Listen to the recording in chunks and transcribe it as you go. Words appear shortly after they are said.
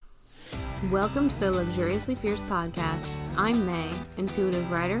Welcome to the Luxuriously Fierce podcast. I'm May,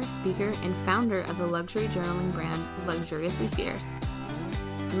 intuitive writer, speaker, and founder of the luxury journaling brand Luxuriously Fierce.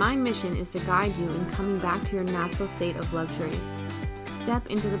 My mission is to guide you in coming back to your natural state of luxury. Step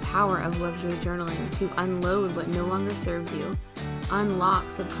into the power of luxury journaling to unload what no longer serves you, unlock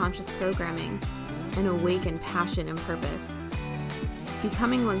subconscious programming, and awaken passion and purpose.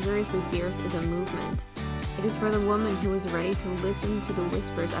 Becoming luxuriously fierce is a movement. It is for the woman who is ready to listen to the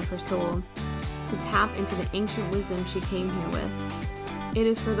whispers of her soul, to tap into the ancient wisdom she came here with. It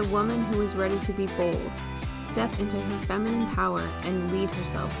is for the woman who is ready to be bold, step into her feminine power, and lead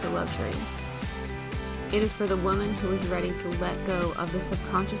herself to luxury. It is for the woman who is ready to let go of the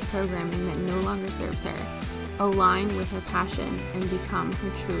subconscious programming that no longer serves her, align with her passion, and become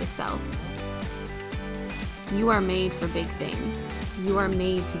her truest self. You are made for big things. You are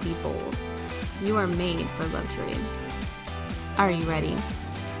made to be bold. You are made for luxury. Are you ready?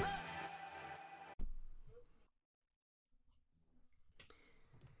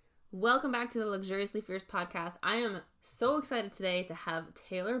 Welcome back to the Luxuriously Fierce podcast. I am so excited today to have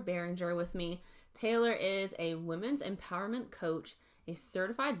Taylor Barringer with me. Taylor is a women's empowerment coach, a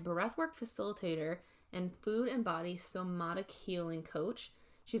certified breathwork facilitator, and food and body somatic healing coach.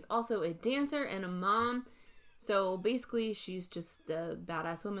 She's also a dancer and a mom. So basically, she's just a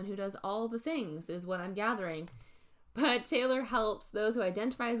badass woman who does all the things, is what I'm gathering. But Taylor helps those who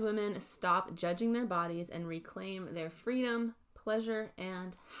identify as women stop judging their bodies and reclaim their freedom, pleasure,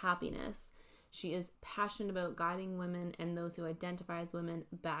 and happiness. She is passionate about guiding women and those who identify as women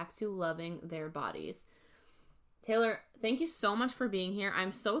back to loving their bodies. Taylor, thank you so much for being here.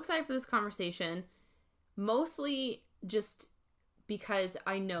 I'm so excited for this conversation, mostly just because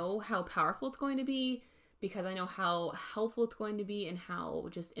I know how powerful it's going to be, because I know how helpful it's going to be and how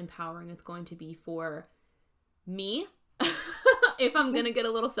just empowering it's going to be for me, if I'm going to get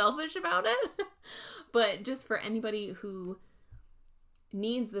a little selfish about it. But just for anybody who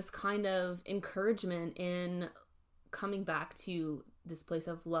needs this kind of encouragement in coming back to this place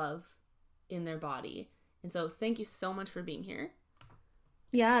of love in their body. And so thank you so much for being here.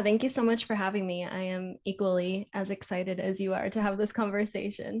 Yeah, thank you so much for having me. I am equally as excited as you are to have this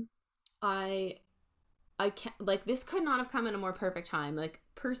conversation. I can't, like, this could not have come in a more perfect time. Like,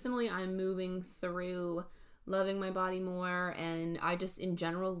 personally, I'm moving through loving my body more, and I just, in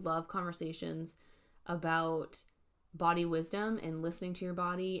general, love conversations about body wisdom and listening to your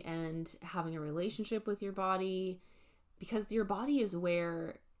body and having a relationship with your body, because your body is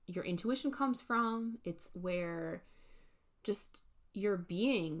where your intuition comes from. It's where just your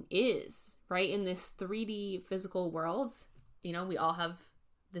being is, right? In this 3D physical world, you know, we all have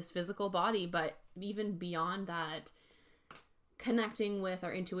this physical body, but even beyond that, connecting with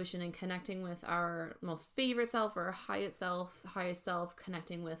our intuition and connecting with our most favorite self or highest self,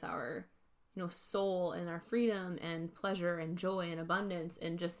 connecting with our, you know, soul and our freedom and pleasure and joy and abundance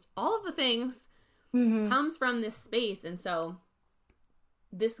and just all of the things comes from this space. And so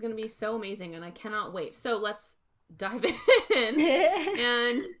this is going to be so amazing and I cannot wait. So let's dive in.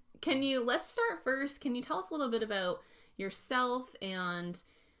 And let's start first. Can you tell us a little bit about yourself and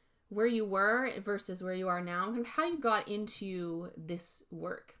where you were versus where you are now, and how you got into this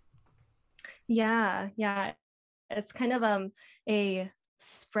work? Yeah. It's kind of a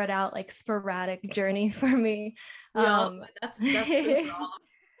spread out, like sporadic journey for me. That's good for all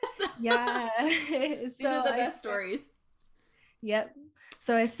of us. Yeah. These are the best stories. Yep.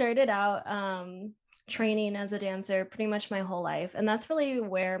 So I started out training as a dancer pretty much my whole life. And that's really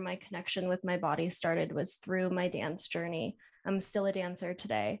where my connection with my body started, was through my dance journey. I'm still a dancer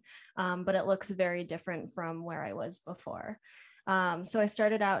today, but it looks very different from where I was before. So I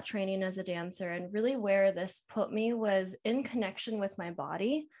started out training as a dancer, and really where this put me was in connection with my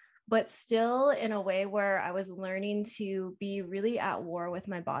body, but still in a way where I was learning to be really at war with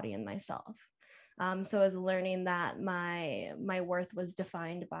my body and myself. So I was learning that my worth was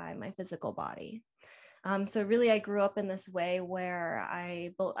defined by my physical body. So really, I grew up in this way where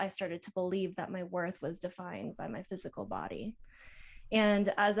I started to believe that my worth was defined by my physical body.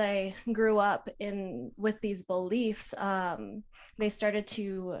 And as I grew up with these beliefs, they started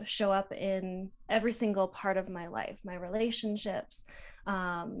to show up in every single part of my life, my relationships,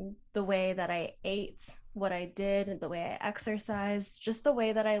 the way that I ate, what I did, the way I exercised, just the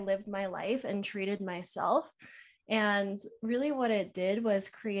way that I lived my life and treated myself. And really what it did was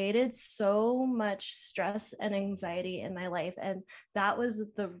created so much stress and anxiety in my life. And that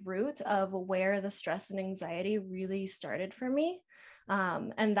was the root of where the stress and anxiety really started for me.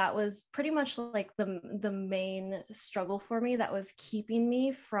 And that was pretty much like the main struggle for me that was keeping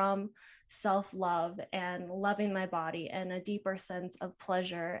me from self-love and loving my body and a deeper sense of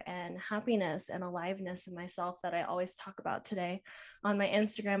pleasure and happiness and aliveness in myself that I always talk about today on my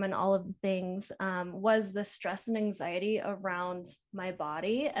Instagram and all of the things, was the stress and anxiety around my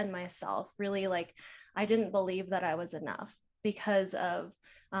body and myself. Really, like, I didn't believe that I was enough because of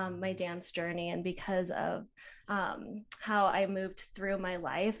my dance journey and because of how I moved through my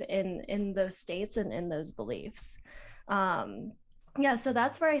life in those states and in those beliefs. Yeah, so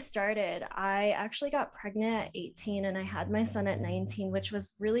that's where I started. I actually got pregnant at 18 and I had my son at 19, which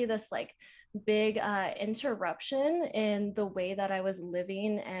was really this like big interruption in the way that I was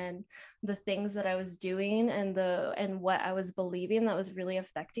living and the things that I was doing and what I was believing that was really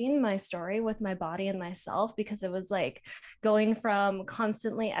affecting my story with my body and myself, because it was like going from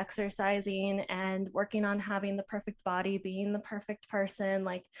constantly exercising and working on having the perfect body, being the perfect person,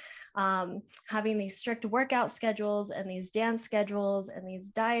 like having these strict workout schedules and these dance schedules and these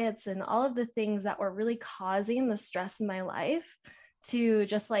diets and all of the things that were really causing the stress in my life, to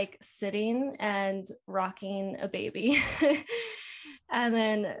just like sitting and rocking a baby. And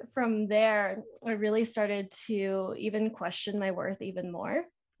then from there, I really started to even question my worth even more,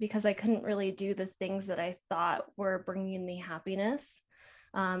 because I couldn't really do the things that I thought were bringing me happiness,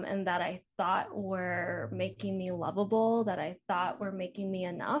 and that I thought were making me lovable, that I thought were making me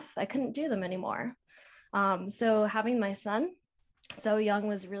enough. I couldn't do them anymore. So having my son so young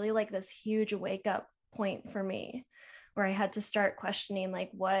was really like this huge wake up point for me, where I had to start questioning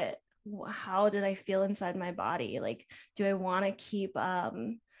like how did I feel inside my body? Like, do I want to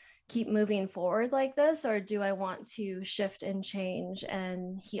keep moving forward like this, or do I want to shift and change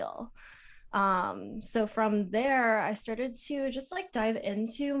and heal? So from there, I started to just like dive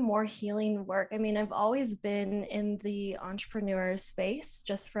into more healing work. I mean, I've always been in the entrepreneur space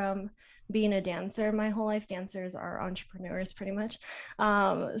just from being a dancer my whole life. Dancers are entrepreneurs pretty much.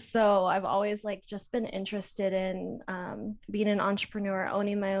 So I've always like just been interested in being an entrepreneur,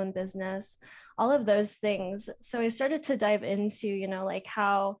 owning my own business, all of those things. So I started to dive into, like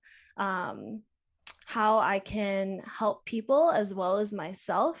how I can help people as well as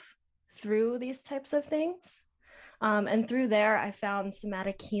myself through these types of things. And through there, I found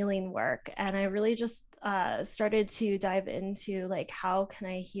somatic healing work. And I really just started to dive into like, how can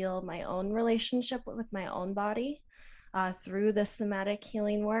I heal my own relationship with my own body through the somatic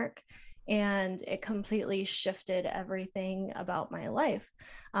healing work. And it completely shifted everything about my life.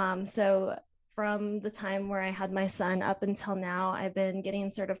 So from the time where I had my son up until now, I've been getting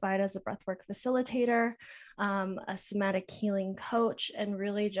certified as a breathwork facilitator, a somatic healing coach, and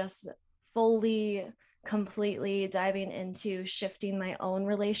really just fully, completely diving into shifting my own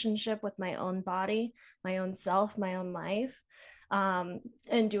relationship with my own body, my own self, my own life, and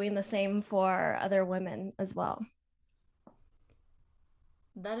doing the same for other women as well.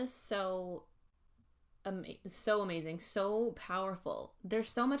 That is so amazing, so powerful. There's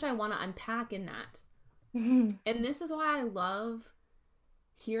so much I want to unpack in that. And this is why I love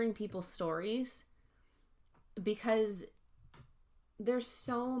hearing people's stories, because there's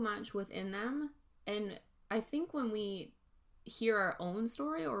so much within them. And I think when we hear our own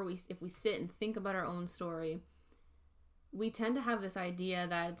story, or if we sit and think about our own story, we tend to have this idea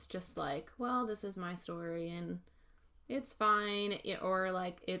that it's just like, well, this is my story and it's fine, or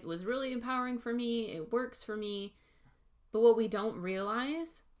like, it was really empowering for me, it works for me. But what we don't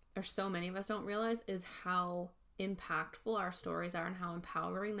realize, or so many of us don't realize, is how impactful our stories are and how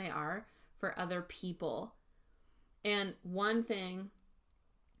empowering they are for other people. And one thing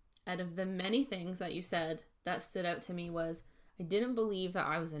out of the many things that you said that stood out to me was, I didn't believe that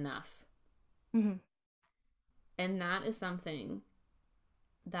I was enough. Mm-hmm. And that is something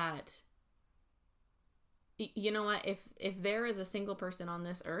that, you know what, if there is a single person on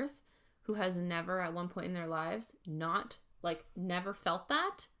this earth who has never at one point in their lives never felt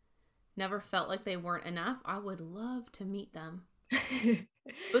that, never felt like they weren't enough, I would love to meet them.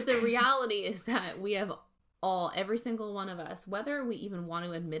 But the reality is that we have every single one of us, whether we even want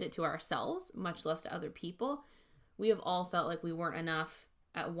to admit it to ourselves, much less to other people, we have all felt like we weren't enough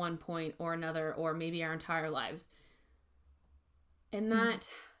at one point or another, or maybe our entire lives. And that,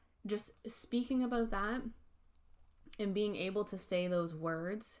 just speaking about that and being able to say those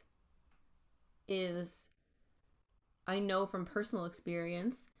words is, I know from personal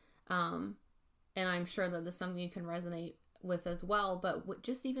experience, and I'm sure that this is something you can resonate with as well, but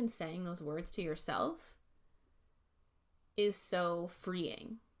just even saying those words to yourself is so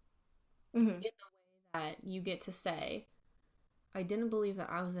freeing. In the way that you get to say, I didn't believe that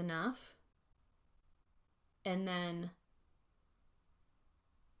I was enough. And then,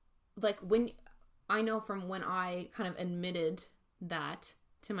 like, when I know from when I kind of admitted that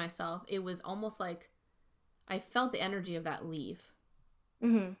to myself, it was almost like I felt the energy of that leave.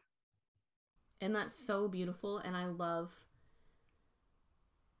 Mm-hmm. And that's so beautiful. And I love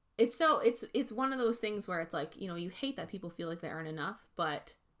it's one of those things where it's like, you hate that people feel like they aren't enough,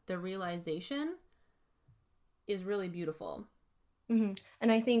 but the realization is really beautiful. Mm-hmm.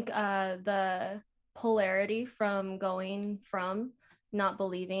 And I think the polarity from going from not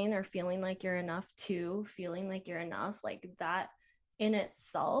believing or feeling like you're enough to feeling like you're enough, like that in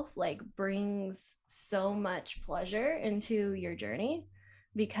itself, like brings so much pleasure into your journey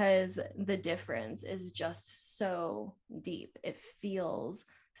because the difference is just so deep. It feels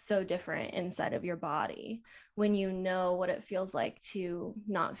so different inside of your body when you know what it feels like to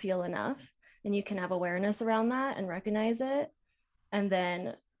not feel enough, and you can have awareness around that and recognize it, and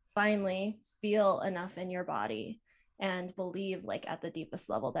then finally feel enough in your body and believe like at the deepest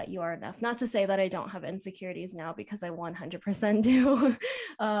level that you are enough. Not to say that I don't have insecurities now, because I 100% do.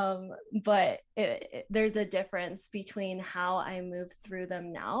 But there's a difference between how I move through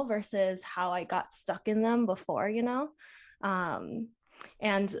them now versus how I got stuck in them before, um,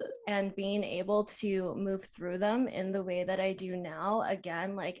 and being able to move through them in the way that I do now,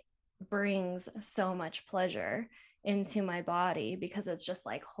 again, like brings so much pleasure into my body, because it's just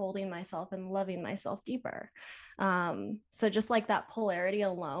like holding myself and loving myself deeper. So just like that polarity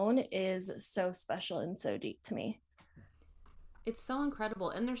alone is so special and so deep to me. It's so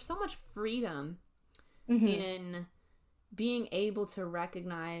incredible. And there's so much freedom Mm-hmm. in being able to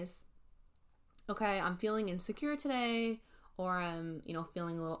recognize, okay, I'm feeling insecure today, or I'm,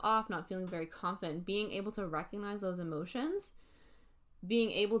 feeling a little off, not feeling very confident. Being able to recognize those emotions,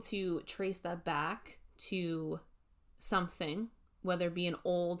 being able to trace that back to something, whether it be an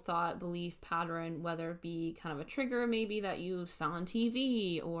old thought, belief, pattern, whether it be kind of a trigger maybe that you saw on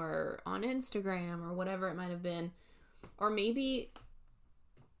TV or on Instagram or whatever it might have been, or maybe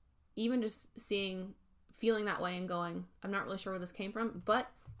even just feeling that way and going, I'm not really sure where this came from, but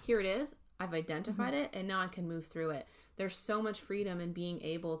here it is. I've identified it, and now I can move through it. There's so much freedom in being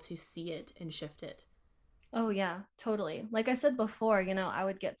able to see it and shift it. Oh, yeah, totally. Like I said before, I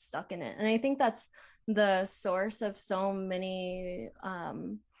would get stuck in it. And I think that's the source of so many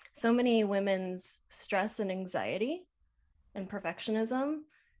women's stress and anxiety and perfectionism,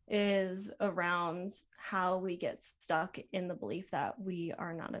 is around how we get stuck in the belief that we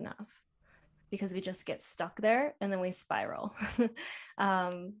are not enough, because we just get stuck there and then we spiral.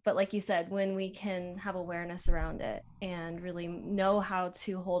 But like you said, when we can have awareness around it and really know how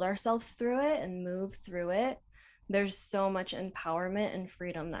to hold ourselves through it and move through it, there's so much empowerment and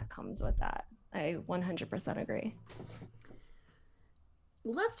freedom that comes with that. I 100% agree.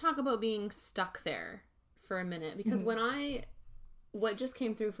 Let's talk about being stuck there for a minute, because what just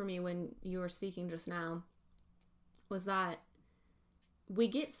came through for me when you were speaking just now was that we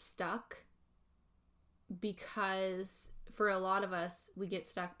get stuck because, for a lot of us, we get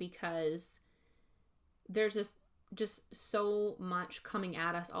stuck because there's just so much coming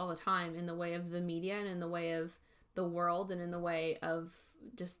at us all the time, in the way of the media and in the way of the world and in the way of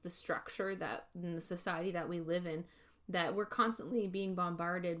just the structure that in the society that we live in, that we're constantly being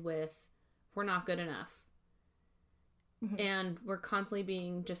bombarded with, we're not good enough. Mm-hmm. And we're constantly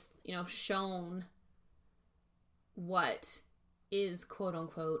being just, shown what is quote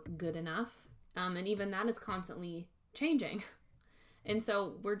unquote good enough. And even that is constantly changing. And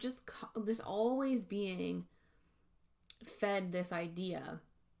so we're just always being fed this idea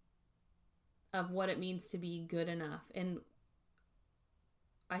of what it means to be good enough. And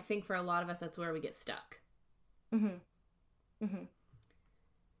I think for a lot of us, that's where we get stuck. Mm-hmm. Mm-hmm.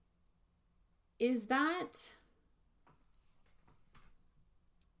 Is that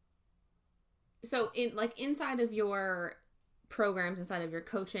so? Inside of your programs, inside of your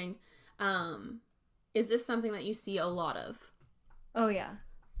coaching, is this something that you see a lot of? Oh, yeah,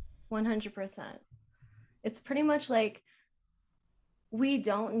 100%. It's pretty much like we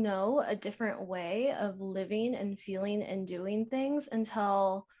don't know a different way of living and feeling and doing things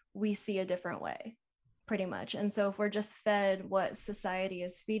until we see a different way, pretty much. And so if we're just fed what society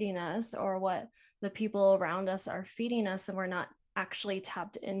is feeding us or what the people around us are feeding us, and we're not actually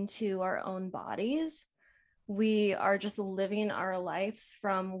tapped into our own bodies, we are just living our lives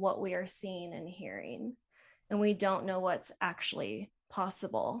from what we are seeing and hearing. And we don't know what's actually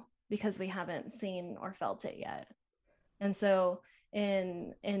possible because we haven't seen or felt it yet. And so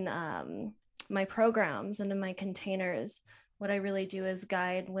in my programs and in my containers, what I really do is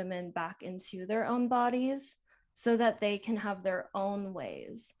guide women back into their own bodies so that they can have their own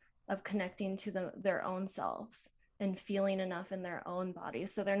ways of connecting to their own selves and feeling enough in their own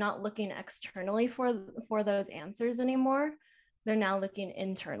bodies. So they're not looking externally for those answers anymore, They're now looking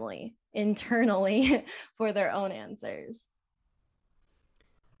internally for their own answers.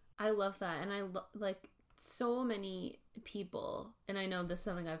 I love that. And like so many people, and I know this is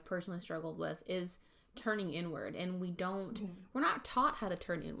something I've personally struggled with, is turning inward. And we're not taught how to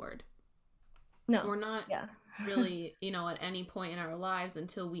turn inward. No. We're not Yeah. really, at any point in our lives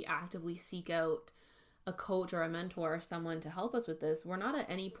until we actively seek out a coach or a mentor or someone to help us with this. We're not at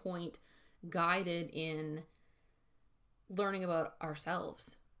any point guided in learning about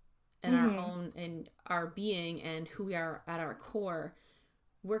ourselves and our own and our being and who we are at our core.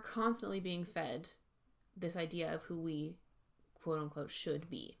 We're constantly being fed this idea of who we quote unquote should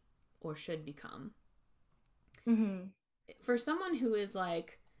be or should become. For someone who is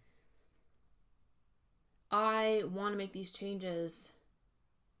like, I want to make these changes,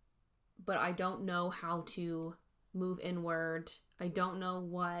 but I don't know how to move inward. I don't know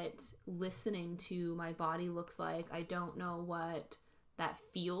what listening to my body looks like. I don't know what that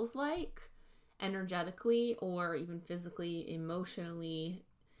feels like energetically or even physically, emotionally,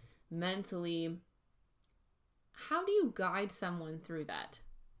 mentally. How do you guide someone through that?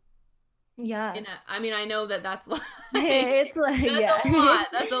 Yeah. I know that's like, it's like,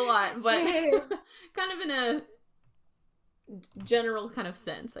 that's a lot, but kind of in a general kind of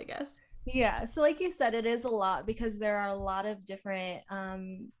sense, I guess. Yeah, so like you said, it is a lot because there are a lot of different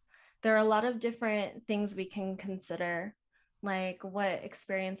things we can consider, like what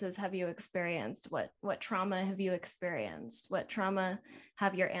experiences have you experienced, what trauma have you experienced, what trauma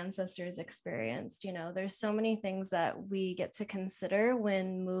have your ancestors experienced. There's so many things that we get to consider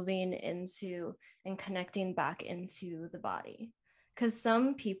when moving into and connecting back into the body, because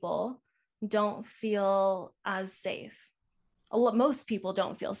some people don't feel as safe. Most people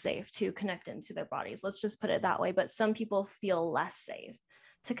don't feel safe to connect into their bodies. Let's just put it that way. But some people feel less safe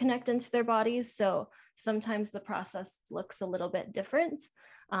to connect into their bodies. So sometimes the process looks a little bit different.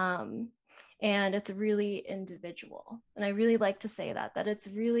 And it's really individual. And I really like to say that it's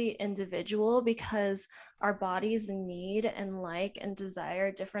really individual, because our bodies need and like and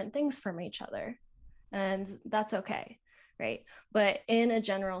desire different things from each other. And that's okay. Right. But in a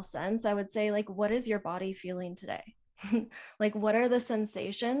general sense, I would say, like, what is your body feeling today? Like, what are the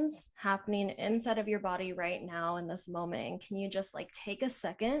sensations happening inside of your body right now in this moment? And can you just like take a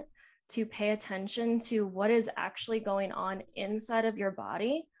second to pay attention to what is actually going on inside of your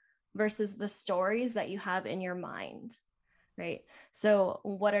body versus the stories that you have in your mind, right? So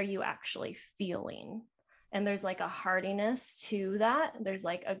what are you actually feeling? And there's like a hardiness to that. There's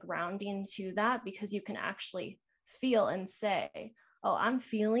like a grounding to that, because you can actually feel and say, oh, I'm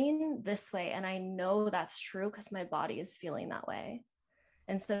feeling this way, and I know that's true because my body is feeling that way.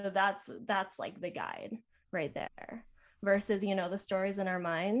 And so that's like the guide right there. Versus, the stories in our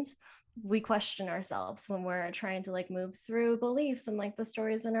minds, we question ourselves when we're trying to like move through beliefs and like the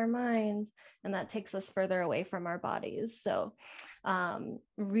stories in our minds, and that takes us further away from our bodies. So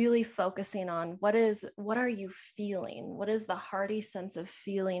really focusing on what are you feeling? What is the hearty sense of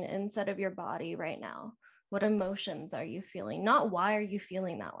feeling inside of your body right now? What emotions are you feeling? Not why are you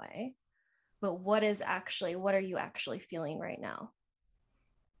feeling that way, but what are you actually feeling right now?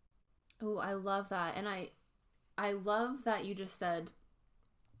 Oh, I love that. And I love that you just said,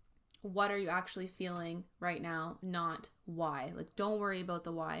 what are you actually feeling right now, not why. Like, don't worry about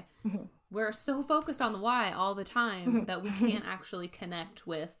the why. We're so focused on the why all the time that we can't actually connect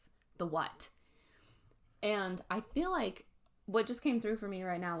with the what. And I feel like what just came through for me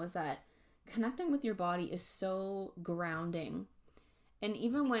right now was that connecting with your body is so grounding. And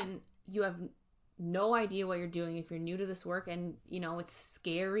even when you have no idea what you're doing, if you're new to this work and it's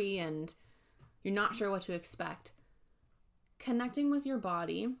scary and you're not sure what to expect, connecting with your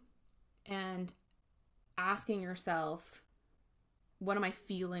body and asking yourself, what am I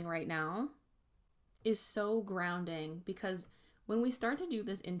feeling right now, is so grounding. Because when we start to do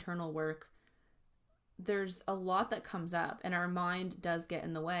this internal work, there's a lot that comes up and our mind does get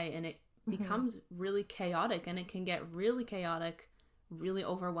in the way, and it becomes really chaotic, and it can get really chaotic, really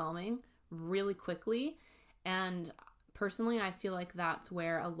overwhelming really quickly. And personally, I feel like that's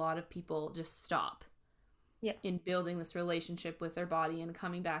where a lot of people just stop in building this relationship with their body and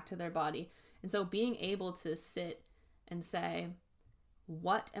coming back to their body. And so being able to sit and say,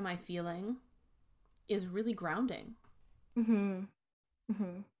 what am I feeling, is really grounding.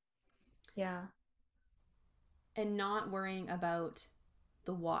 Yeah. And not worrying about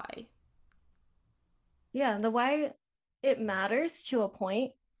the why. Yeah, the why, it matters to a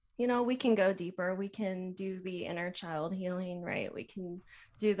point. We can go deeper. We can do the inner child healing, right? We can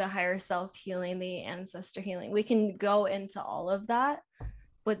do the higher self healing, the ancestor healing. We can go into all of that.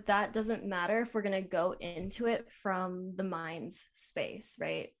 But that doesn't matter if we're going to go into it from the mind's space,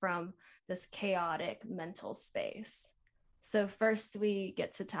 right? From this chaotic mental space. So first we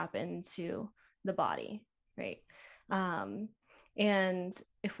get to tap into the body, right? Um, and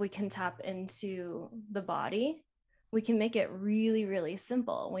if we can tap into the body, we can make it really, really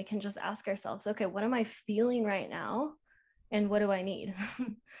simple. We can just ask ourselves, okay, what am I feeling right now? And what do I need?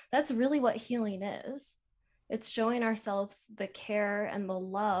 That's really what healing is. It's showing ourselves the care and the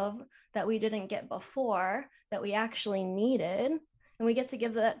love that we didn't get before, that we actually needed. And we get to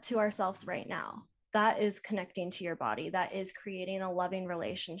give that to ourselves right now. That is connecting to your body. That is creating a loving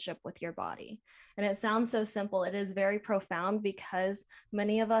relationship with your body. And it sounds so simple. It is very profound because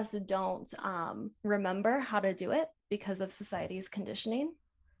many of us don't remember how to do it because of society's conditioning.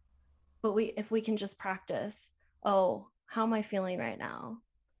 But if we can just practice, oh, how am I feeling right now?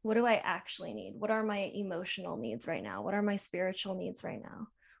 What do I actually need? What are my emotional needs right now? What are my spiritual needs right now?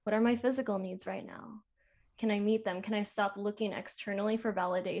 What are my physical needs right now? Can I meet them? Can I stop looking externally for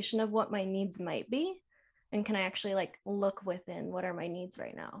validation of what my needs might be? And can I actually like look within, what are my needs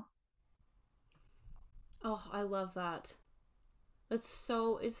right now? Oh, I love that. It's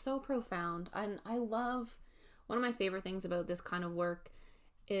so profound. And I love, one of my favorite things about this kind of work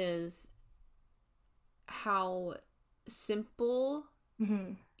is how simple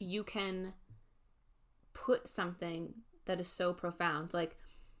Mm-hmm. you can put something that is so profound. Like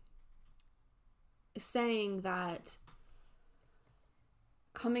saying that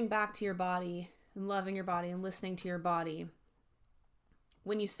coming back to your body and loving your body and listening to your body,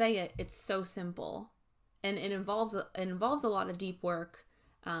 when you say it, it's so simple. And it involves a lot of deep work,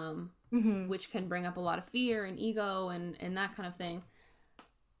 Mm-hmm. which can bring up a lot of fear and ego and that kind of thing.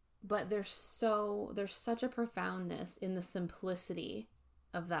 But there's such a profoundness in the simplicity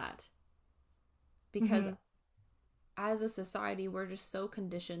of that, because Mm-hmm. as a society we're just so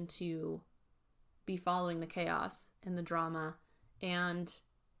conditioned to be following the chaos and the drama, and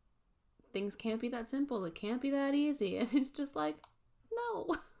things can't be that simple, it can't be that easy, and it's just like,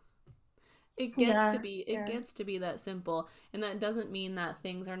 no. Yeah. It Yeah. gets to be that simple. And that doesn't mean that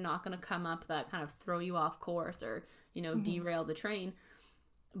things are not going to come up that kind of throw you off course or, Mm-hmm. derail the train.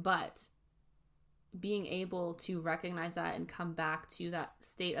 But being able to recognize that and come back to that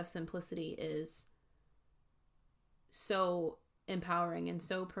state of simplicity is so empowering and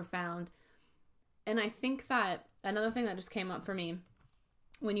so profound. And I think that another thing that just came up for me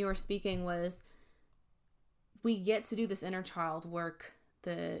when you were speaking was, we get to do this inner child work,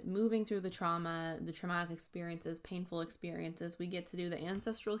 the moving through the trauma, the traumatic experiences, painful experiences. We get to do the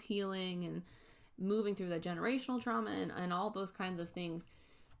ancestral healing and moving through the generational trauma and all those kinds of things.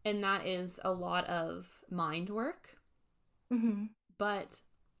 And that is a lot of mind work. Mm-hmm. But,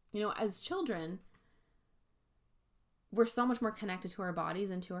 as children, we're so much more connected to our bodies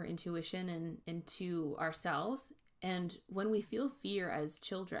and to our intuition and to ourselves. And when we feel fear as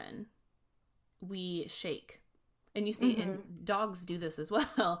children, we shake. And you see, and Mm-hmm. dogs do this as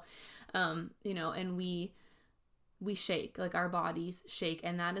well. And we shake, like our bodies shake,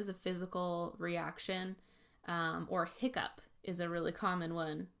 and that is a physical reaction. Or hiccup is a really common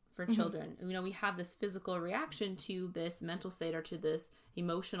one for Mm-hmm. children. We have this physical reaction to this mental state or to this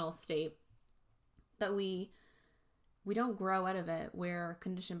emotional state that we don't grow out of it. We're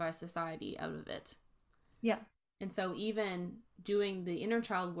conditioned by society out of it. Yeah. And so even doing the inner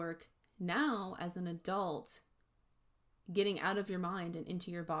child work now as an adult, getting out of your mind and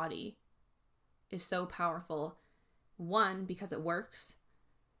into your body is so powerful. One, because it works,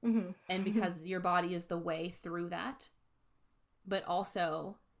 and Mm-hmm. because your body is the way through that, but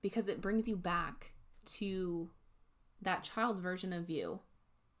also because it brings you back to that child version of you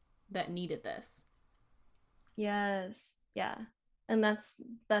that needed this. Yes. Yeah. And that's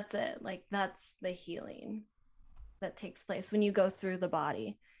it. Like that's the healing that takes place when you go through the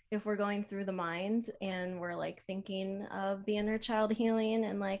body. If we're going through the mind and we're like thinking of the inner child healing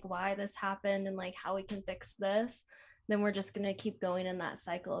and like why this happened and like how we can fix this, then we're just going to keep going in that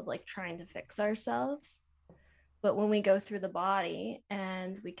cycle of like trying to fix ourselves. But when we go through the body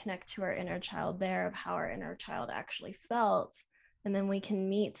and we connect to our inner child there of how our inner child actually felt, and then we can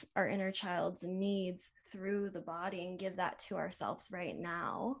meet our inner child's needs through the body and give that to ourselves right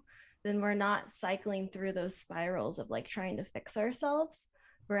now, then we're not cycling through those spirals of like trying to fix ourselves.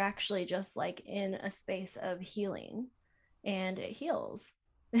 We're actually just like in a space of healing, and it heals.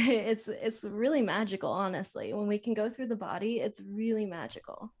 It's really magical, honestly. When we can go through the body, it's really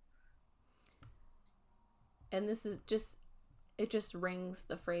magical. And this is just, it just rings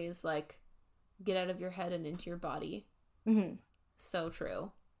the phrase like, get out of your head and into your body. Mm-hmm. So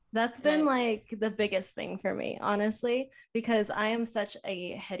true. That's been like the biggest thing for me, honestly, because I am such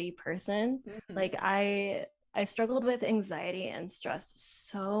a heady person. Mhm. Like I struggled with anxiety and stress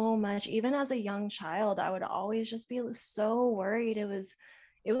so much. Even as a young child, I would always just be so worried. It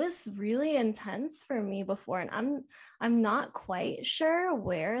was really intense for me before, and I'm not quite sure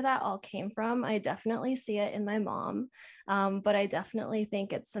where that all came from. I definitely see it in my mom, but I definitely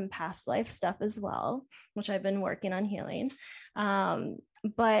think it's some past life stuff as well, which I've been working on healing. Um,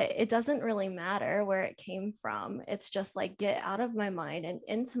 but it doesn't really matter where it came from. It's just like get out of my mind and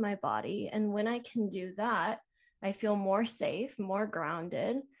into my body. And when I can do that, I feel more safe, more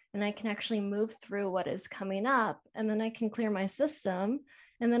grounded, and I can actually move through what is coming up. And then I can clear my system.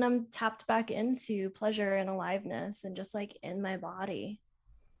 And then I'm tapped back into pleasure and aliveness and just like in my body.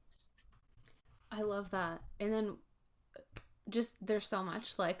 I love that. And then just there's so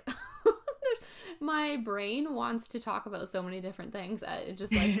much like my brain wants to talk about so many different things. It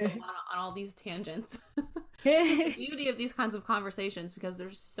just like go on all these tangents. Which is the beauty of these kinds of conversations because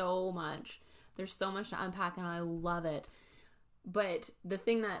there's so much to unpack and I love it. But the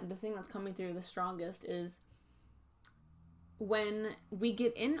thing that's coming through the strongest is when we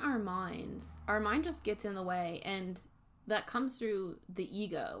get in our mind just gets in the way, and that comes through the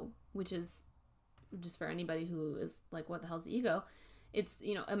ego, which is just for anybody who is like, what the hell's the ego? It's,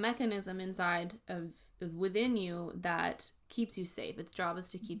 a mechanism inside of within you that keeps you safe. Its job is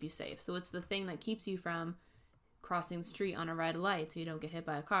to keep you safe. So it's the thing that keeps you from crossing the street on a red light so you don't get hit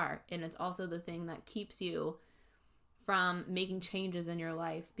by a car. And it's also the thing that keeps you from making changes in your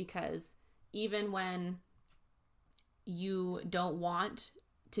life, because even when you don't want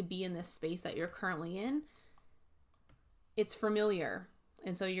to be in this space that you're currently in, it's familiar.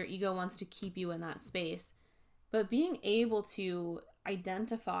 And so your ego wants to keep you in that space. But being able to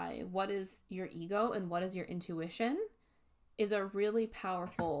identify what is your ego and what is your intuition is a really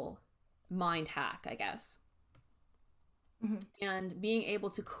powerful mind hack, I guess. Mhm. And being able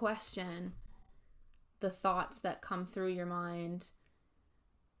to question the thoughts that come through your mind,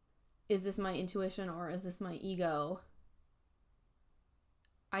 is this my intuition or is this my ego?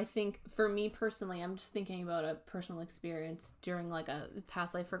 I think for me personally, I'm just thinking about a personal experience during like a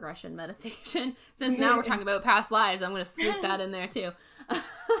past life regression meditation. Since now we're talking about past lives, I'm going to sneak that in there too.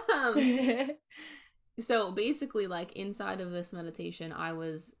 um, so basically, like inside of this meditation, I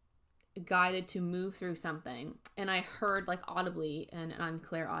was guided to move through something, and I heard like audibly, and I'm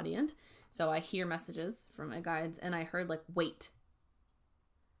clairaudient, so I hear messages from my guides, and I heard like wait.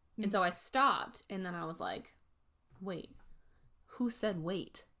 And so I stopped, and then I was like, wait, who said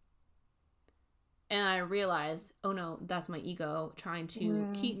wait? And I realized, oh no, that's my ego trying to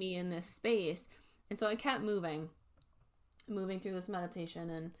keep me in this space. And so I kept moving through this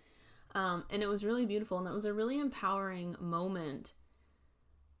meditation, and it was really beautiful, and it was a really empowering moment.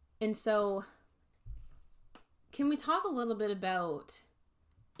 And so can we talk a little bit about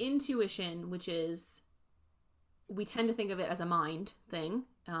intuition, which is, we tend to think of it as a mind thing,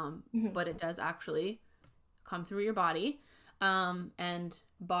 but it does actually come through your body, and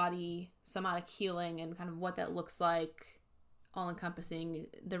body somatic healing and kind of what that looks like, all encompassing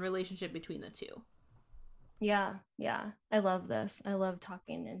the relationship between the two. Yeah, yeah. I love this. I love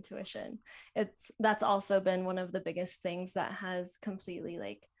talking intuition. That's also been one of the biggest things that has completely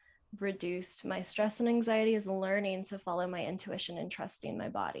like reduced my stress and anxiety, is learning to follow my intuition and trusting my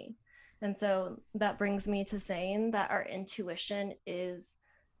body. And so that brings me to saying that our intuition is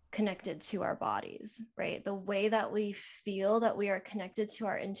connected to our bodies, right? The way that we feel that we are connected to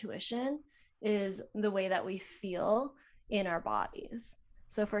our intuition is the way that we feel in our bodies.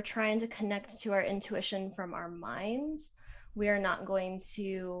 So if we're trying to connect to our intuition from our minds, we are not going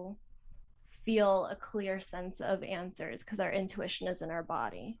to feel a clear sense of answers because our intuition is in our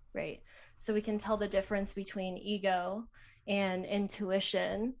body, right? So we can tell the difference between ego and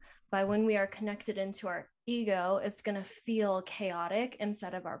intuition by when we are connected into our ego, it's going to feel chaotic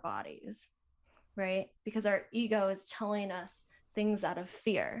instead of our bodies, right? Because our ego is telling us things out of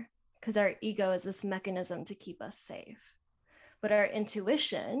fear, because our ego is this mechanism to keep us safe. But our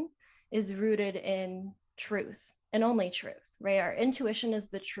intuition is rooted in truth and only truth, right? Our intuition is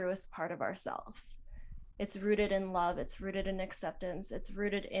the truest part of ourselves. It's rooted in love, it's rooted in acceptance, it's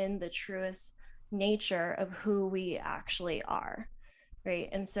rooted in the truest nature of who we actually are, right?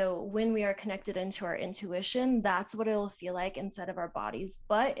 And so when we are connected into our intuition, that's what it'll feel like instead of our bodies.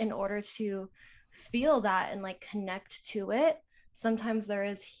 But in order to feel that and like connect to it, sometimes there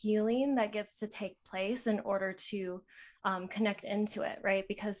is healing that gets to take place in order to connect into it, right?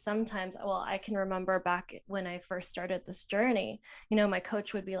 Because sometimes, well, I can remember back when I first started this journey, my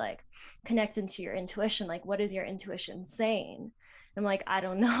coach would be like, connect into your intuition. Like, what is your intuition saying? I'm like, I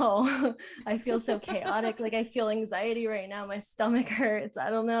don't know. I feel so chaotic. Like I feel anxiety right now. My stomach hurts. I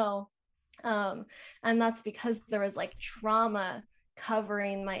don't know. And that's because there was like trauma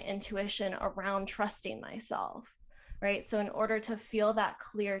covering my intuition around trusting myself, right? So in order to feel that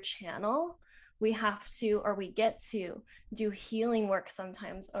clear channel, we have to, or we get to do healing work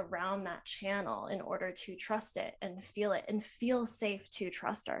sometimes around that channel in order to trust it and feel safe to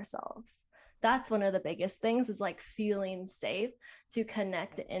trust ourselves. That's one of the biggest things, is like feeling safe to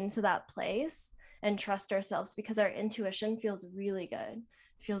connect into that place and trust ourselves, because our intuition feels really good,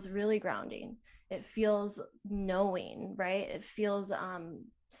 feels really grounding. It feels knowing, right? It feels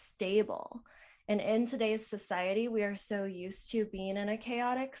stable. And in today's society, we are so used to being in a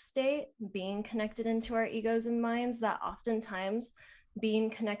chaotic state, being connected into our egos and minds, that oftentimes being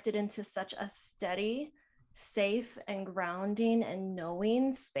connected into such a steady, safe, and grounding and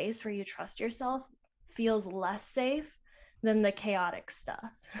knowing space where you trust yourself feels less safe than the chaotic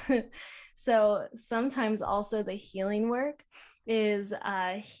stuff. So sometimes also the healing work is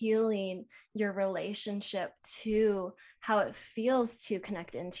healing your relationship to how it feels to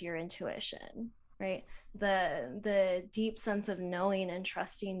connect into your intuition, right? The deep sense of knowing and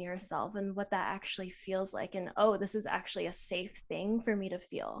trusting yourself and what that actually feels like, and oh, this is actually a safe thing for me to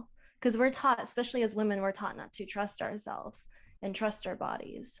feel. Because we're taught, especially as women, we're taught not to trust ourselves and trust our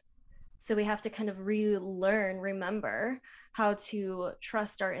bodies. So we have to kind of relearn, remember how to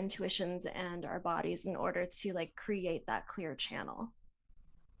trust our intuitions and our bodies in order to like create that clear channel.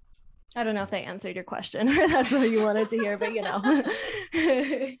 I don't know if they answered your question or that's what you wanted to hear, but you know.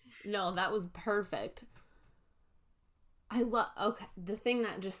 No, that was perfect. Okay, the thing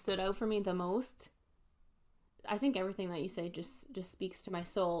that just stood out for me the most, I think everything that you say just speaks to my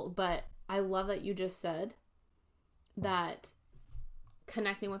soul, but I love that you just said that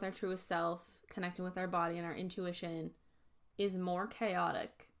connecting with our truest self, connecting with our body and our intuition is more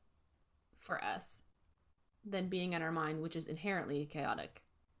chaotic for us than being in our mind, which is inherently chaotic.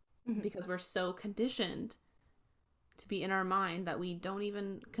 Mm-hmm. Because we're so conditioned to be in our mind that we don't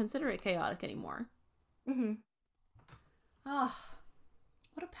even consider it chaotic anymore. Mm-hmm. Oh,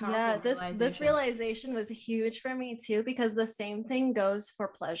 what a powerful realization. This realization was huge for me too, because the same thing goes for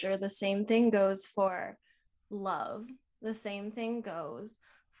pleasure. The same thing goes for love. The same thing goes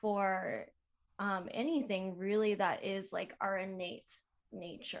for anything really that is like our innate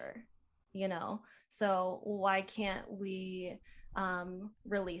nature, you know? So why can't we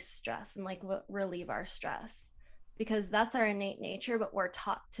release stress and like relieve our stress? Because that's our innate nature, but we're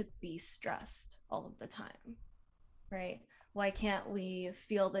taught to be stressed all of the time, right? Why can't we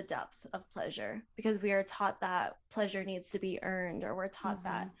feel the depth of pleasure? Because we are taught that pleasure needs to be earned, or we're taught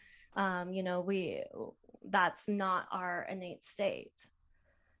that that's not our innate state.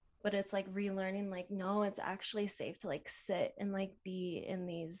 But it's like relearning, like, no, it's actually safe to like sit and like be in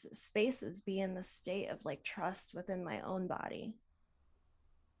these spaces, be in the state of like trust within my own body.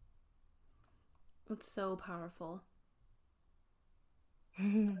 It's so powerful. I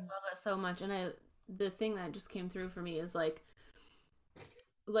love it so much. And the thing that just came through for me is like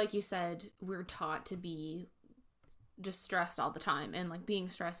you said, we're taught to be just stressed all the time, and like being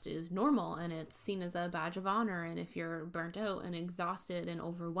stressed is normal and it's seen as a badge of honor, and if you're burnt out and exhausted and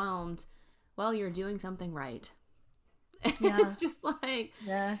overwhelmed, well, you're doing something right. Yeah. It's just like,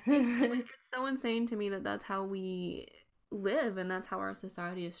 yeah. It's so insane to me that that's how we live and that's how our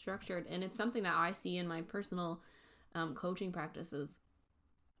society is structured. And it's something that I see in my personal coaching practices.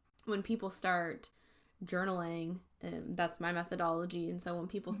 When people start journaling, that's my methodology, and so when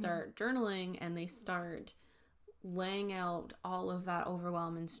people start journaling and they start laying out all of that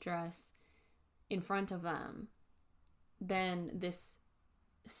overwhelm and stress in front of them, then this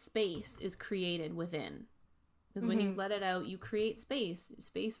space is created within. Because when you let it out, you create space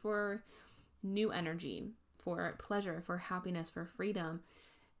for new energy, for pleasure, for happiness, for freedom.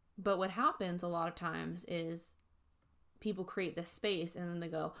 But what happens a lot of times is people create this space and then they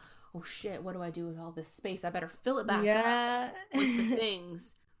go, oh shit, what do I do with all this space? I better fill it back up with the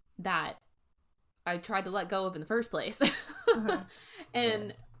things that I tried to let go of in the first place.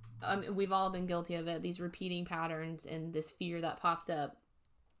 And we've all been guilty of it, these repeating patterns and this fear that pops up,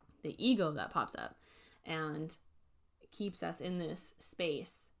 the ego that pops up and keeps us in this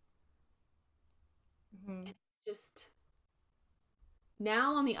space. And just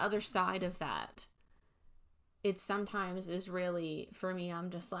now on the other side of that, it sometimes is really, for me, I'm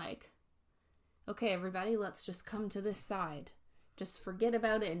just like, okay, everybody, let's just come to this side. Just forget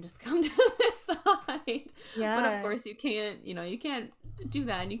about it and just come to this side. Yeah. But of course you can't do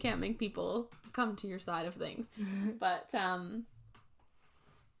that, and you can't make people come to your side of things. But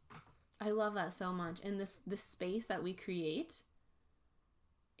I love that so much. And this space that we create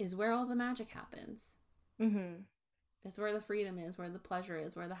is where all the magic happens. Mm-hmm. It's where the freedom is, where the pleasure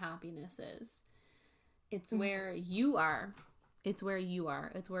is, where the happiness is. It's Mm-hmm. where you are. It's where you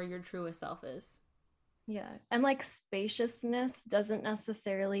are. It's where your truest self is. Yeah. And like spaciousness doesn't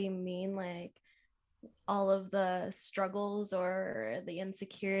necessarily mean like all of the struggles or the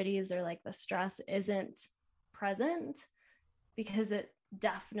insecurities or like the stress isn't present, because it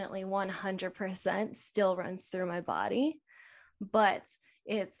definitely 100% still runs through my body. But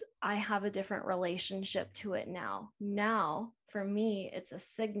I have a different relationship to it now. For me, it's a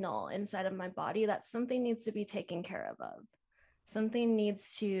signal inside of my body that something needs to be taken care of. Something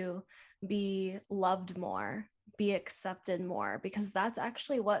needs to be loved more, be accepted more, because that's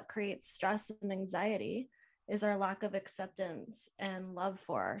actually what creates stress and anxiety, is our lack of acceptance and love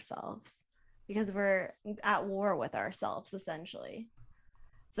for ourselves, because we're at war with ourselves essentially.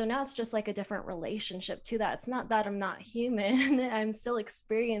 So now it's just like a different relationship to that. It's not that I'm not human. I'm still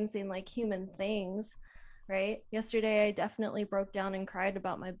experiencing like human things, right? Yesterday, I definitely broke down and cried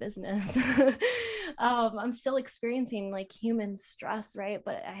about my business. I'm still experiencing like human stress, right?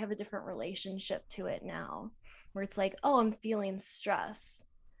 But I have a different relationship to it now, where it's like, oh, I'm feeling stress.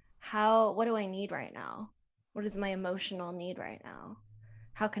 What do I need right now? What is my emotional need right now?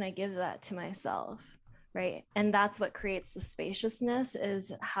 How can I give that to myself? Right. And that's what creates the spaciousness,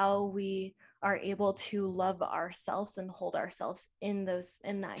 is how we are able to love ourselves and hold ourselves in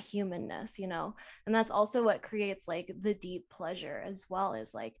that humanness, and that's also what creates like the deep pleasure, as well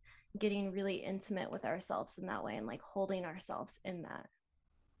as like getting really intimate with ourselves in that way, and like holding ourselves in that.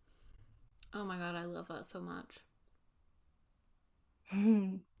 Oh my God, I love that so much.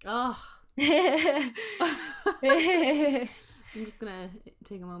 Oh. Oh. I'm just gonna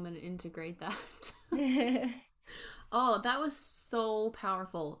take a moment and integrate that. Oh, that was so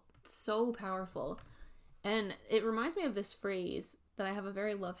powerful. So powerful. And it reminds me of this phrase that I have a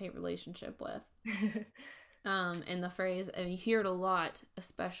very love-hate relationship with. And the phrase, and you hear it a lot,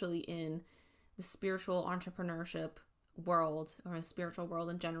 especially in the spiritual entrepreneurship world, or the spiritual world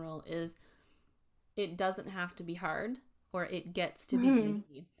in general, is it doesn't have to be hard, or it gets to be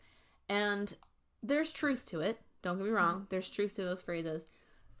easy. And there's truth to it. Don't get me wrong. There's truth to those phrases.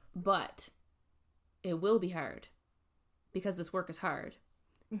 But it will be hard because this work is hard.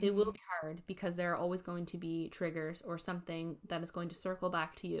 Mm-hmm. It will be hard because there are always going to be triggers or something that is going to circle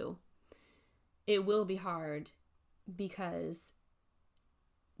back to you. It will be hard because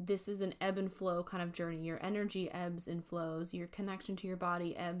this is an ebb and flow kind of journey. Your energy ebbs and flows. Your connection to your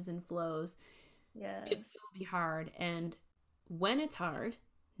body ebbs and flows. Yes. It will be hard. And when it's hard,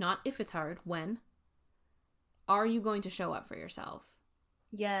 not if it's hard, when, are you going to show up for yourself?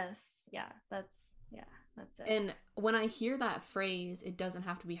 Yes. Yeah, that's it. And when I hear that phrase, it doesn't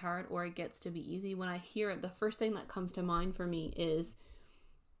have to be hard or it gets to be easy. When I hear it, the first thing that comes to mind for me is,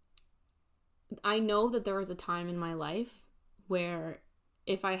 I know that there was a time in my life where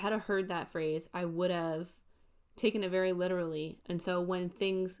if I had heard that phrase, I would have taken it very literally. And so when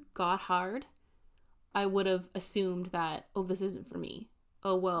things got hard, I would have assumed that, oh, this isn't for me.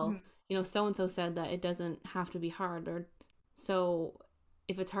 Oh, well, so-and-so said that it doesn't have to be hard. Or so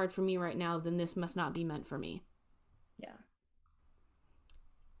if it's hard for me right now, then this must not be meant for me. Yeah.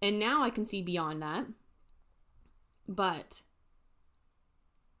 And now I can see beyond that. But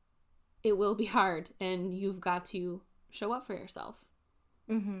it will be hard, and you've got to show up for yourself.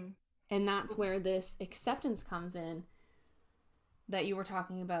 Mm-hmm. And that's where this acceptance comes in that you were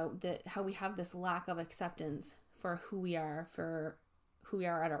talking about, that how we have this lack of acceptance for who we are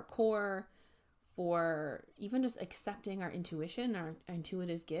at our core, for even just accepting our intuition, our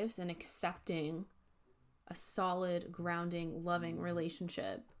intuitive gifts, and accepting a solid, grounding, loving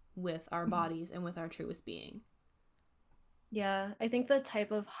relationship with our bodies and with our truest being. Yeah, I think the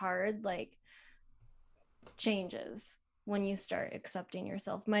type of hard like changes when you start accepting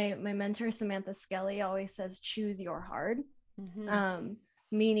yourself. My mentor Samantha Skelly always says, choose your hard. Mm-hmm.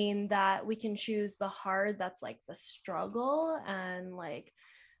 Meaning that we can choose the hard that's like the struggle and like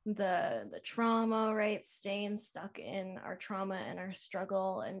the trauma, right? Staying stuck in our trauma and our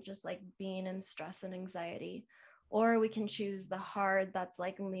struggle and just like being in stress and anxiety. Or we can choose the hard that's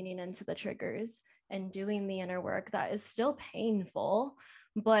like leaning into the triggers and doing the inner work that is still painful,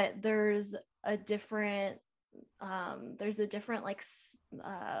 but there's a different like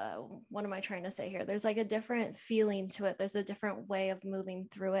what am I trying to say here? There's like a different feeling to it. There's a different way of moving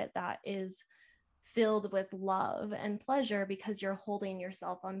through it that is filled with love and pleasure, because you're holding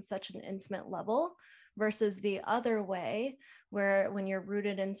yourself on such an intimate level, versus the other way, where when you're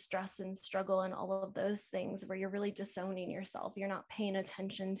rooted in stress and struggle and all of those things, where you're really disowning yourself. You're not paying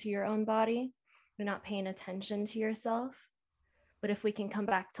attention to your own body. You're not paying attention to yourself. But if we can come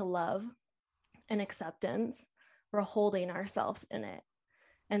back to love and acceptance, we're holding ourselves in it.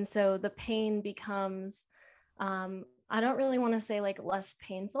 And so the pain becomes, I don't really want to say like less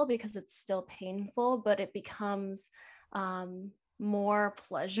painful, because it's still painful, but it becomes more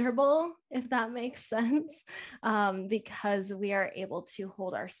pleasurable, if that makes sense, because we are able to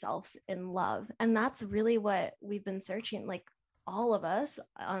hold ourselves in love. And that's really what we've been searching, like all of us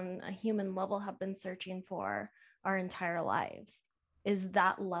on a human level have been searching for our entire lives, is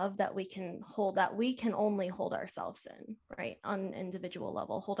that love that we can hold, that we can only hold ourselves in, right? On an individual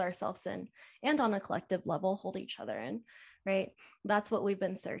level, hold ourselves in, and on a collective level, hold each other in, right? That's what we've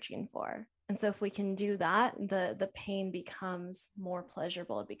been searching for. And so if we can do that, the pain becomes more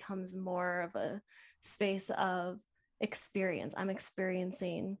pleasurable. It becomes more of a space of experience. I'm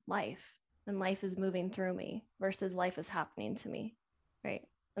experiencing life, and life is moving through me, versus life is happening to me, right?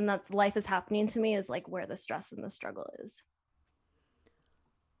 And that life is happening to me is like where the stress and the struggle is.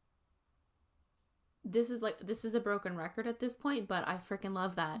 This is a broken record at this point, but I freaking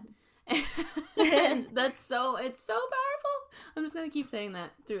love that. And it's so powerful. I'm just gonna keep saying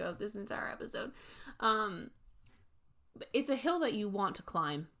that throughout this entire episode. It's a hill that you want to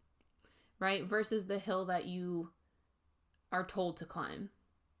climb, right? Versus the hill that you are told to climb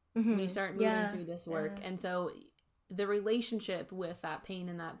when you start moving through this work. And so the relationship with that pain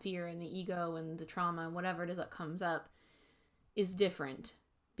and that fear and the ego and the trauma and whatever it is that comes up is different,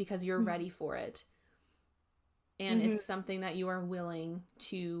 because you're ready for it. And it's something that you are willing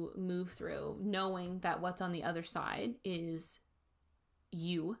to move through, knowing that what's on the other side is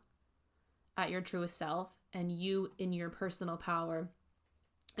you at your truest self, and you in your personal power.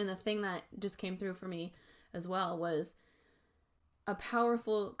 And the thing that just came through for me as well was, a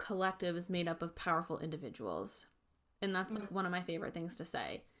powerful collective is made up of powerful individuals. And that's like one of my favorite things to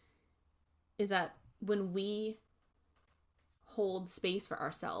say, is that when we hold space for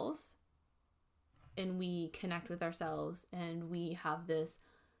ourselves, and we connect with ourselves, and we have this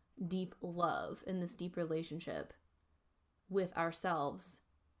deep love and this deep relationship with ourselves,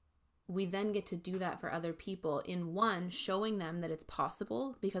 we then get to do that for other people, in one, showing them that it's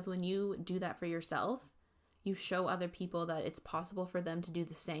possible, because when you do that for yourself, you show other people that it's possible for them to do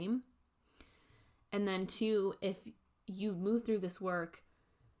the same. And then two, if you move through this work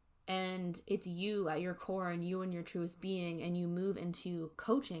and it's you at your core and you and your truest being, and you move into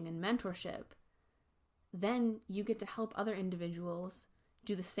coaching and mentorship, then you get to help other individuals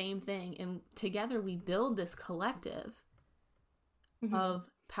do the same thing. And together we build this collective of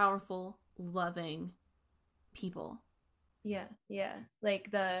powerful, loving people. Yeah.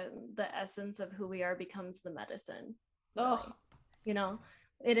 Like the essence of who we are becomes the medicine. Really. Oh, you know,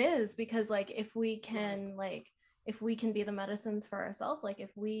 it is, because like if we can be the medicines for ourselves, like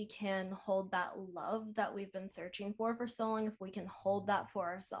if we can hold that love that we've been searching for so long, if we can hold that for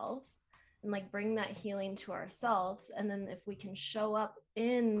ourselves and like bring that healing to ourselves, and then if we can show up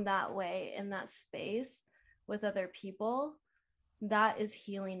in that way, in that space with other people, that is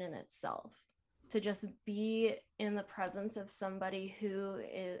healing in itself. To just be in the presence of somebody who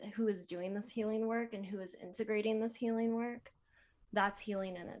is doing this healing work and who is integrating this healing work, that's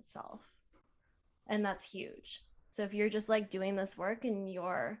healing in itself. And that's huge. So if you're just like doing this work and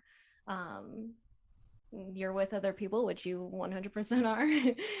you're with other people, which you 100% are,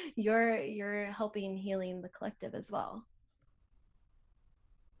 you're helping healing the collective as well.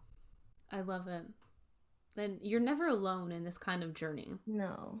 I love it. And you're never alone in this kind of journey.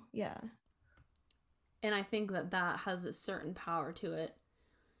 No, yeah. And I think that has a certain power to it,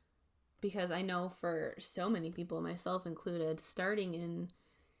 because I know for so many people, myself included, starting in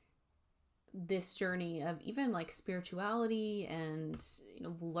this journey of even like spirituality and, you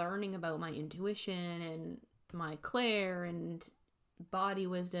know, learning about my intuition and my clair and body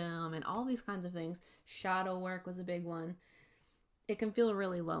wisdom and all these kinds of things. Shadow work was a big one. It can feel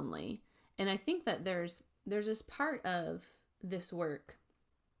really lonely. And I think that there's this part of this work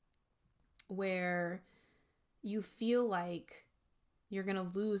where you feel like you're going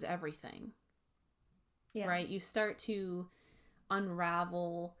to lose everything. Yeah. Right? You start to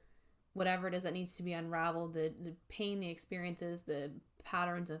unravel whatever it is that needs to be unraveled, the pain, the experiences, the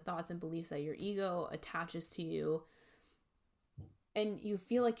patterns and thoughts and beliefs that your ego attaches to you. And you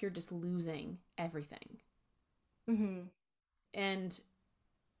feel like you're just losing everything. Mm-hmm. And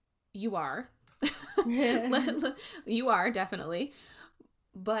you are. You are, definitely.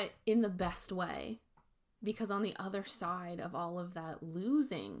 But in the best way. Because on the other side of all of that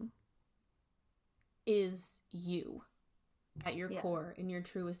losing is you. At your core, in your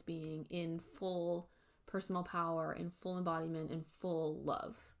truest being, in full personal power, in full embodiment, in full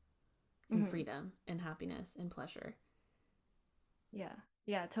love, and freedom, and happiness, and pleasure. Yeah.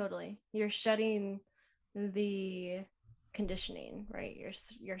 Yeah, totally. You're shedding the conditioning, right?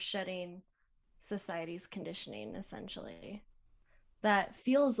 You're shedding society's conditioning essentially. That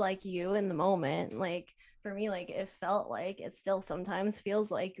feels like you in the moment. Like for me, like it felt like it still sometimes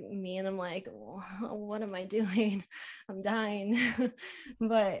feels like me, and I'm like, what am I doing? I'm dying.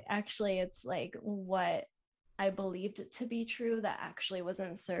 But actually, it's like what I believed it to be true that actually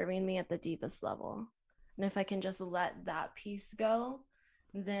wasn't serving me at the deepest level. And if I can just let that piece go,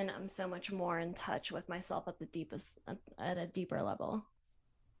 then I'm so much more in touch with myself at the deepest, at a deeper level.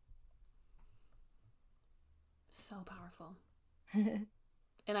 So powerful.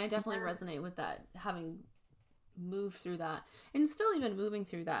 And I definitely resonate with that, having moved through that and still even moving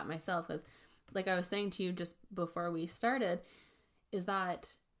through that myself. Because, like I was saying to you just before we started, is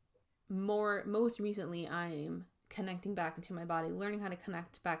that most recently I'm connecting back into my body, learning how to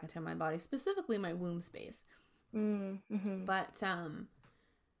connect back into my body, specifically my womb space. Mm-hmm. But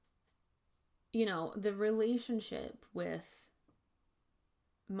the relationship with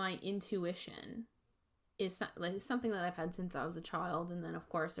my intuition is like something that I've had since I was a child. And then of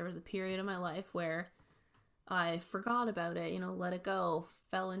course there was a period of my life where I forgot about it, let it go,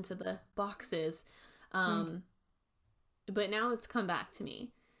 fell into the boxes. Mm-hmm. But now it's come back to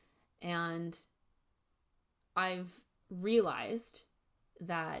me, and I've realized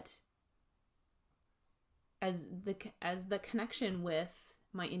that as the connection with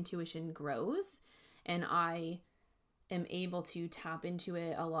my intuition grows, and I am able to tap into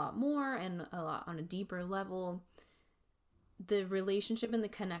it a lot more and a lot on a deeper level, the relationship and the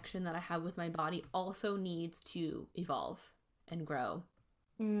connection that I have with my body also needs to evolve and grow.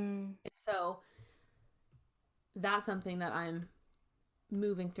 Mm. And so that's something that I'm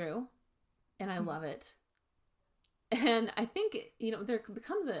moving through, and I love it. And I think, there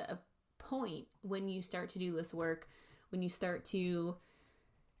becomes a point when you start to do this work, when you start to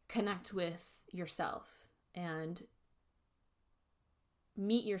connect with yourself and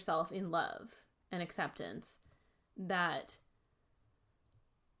meet yourself in love and acceptance, that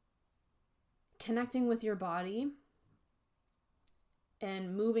connecting with your body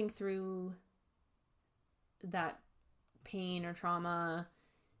and moving through that pain or trauma,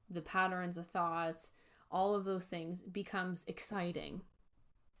 the patterns of thoughts, all of those things becomes exciting.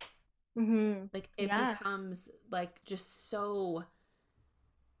 Mm-hmm. Like it Yeah. becomes like just so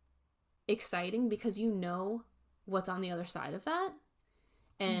exciting because you know what's on the other side of that.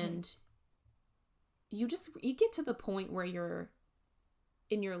 Mm-hmm. And you get to the point where you're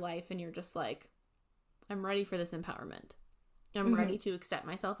in your life and you're just like, I'm ready for this empowerment. I'm Mm-hmm. ready to accept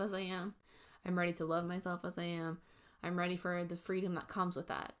myself as I am. I'm ready to love myself as I am. I'm ready for the freedom that comes with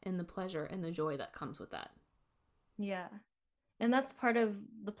that, and the pleasure and the joy that comes with that. Yeah. And that's part of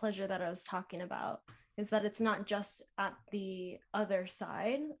the pleasure that I was talking about, is that it's not just at the other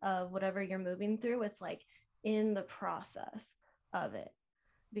side of whatever you're moving through, it's like in the process of it,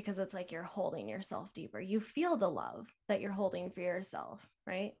 because it's like you're holding yourself deeper. You feel the love that you're holding for yourself,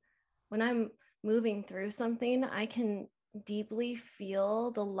 right? When I'm moving through something, I can deeply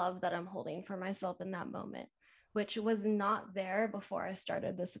feel the love that I'm holding for myself in that moment, which was not there before I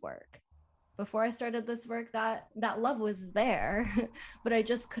started this work. Before I started this work, that love was there, but I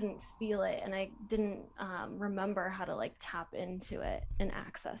just couldn't feel it, and I didn't remember how to like tap into it and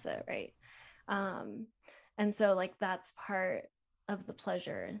access it, right? um, and so like that's part of the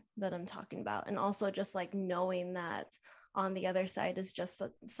pleasure that I'm talking about, and also just like knowing that on the other side is just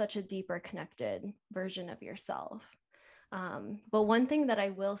such a deeper connected version of yourself. But one thing that I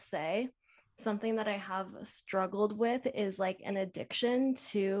will say, something that I have struggled with, is like an addiction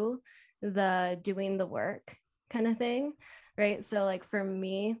to the doing the work kind of thing, right? So like for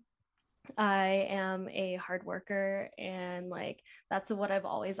me, I am a hard worker, and like that's what I've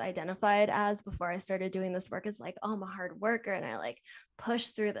always identified as before I started doing this work, is like, oh, I'm a hard worker and I like push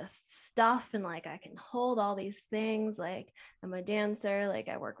through this stuff, and like I can hold all these things, like I'm a dancer, like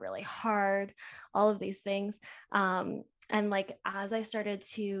I work really hard, all of these things. And like as I started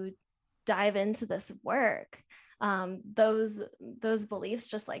to dive into this work, those beliefs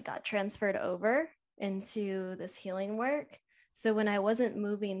just like got transferred over into this healing work. So when I wasn't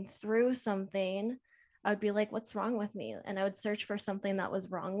moving through something, I would be like, what's wrong with me? And I would search for something that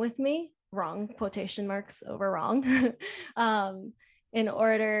was wrong with me, wrong, quotation marks over wrong, in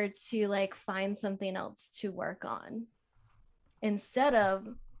order to like find something else to work on, instead of,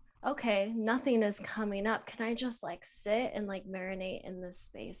 okay, nothing is coming up. Can I just like sit and like marinate in this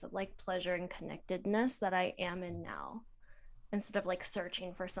space of like pleasure and connectedness that I am in now, instead of like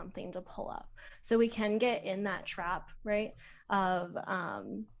searching for something to pull up? So we can get in that trap, right? Of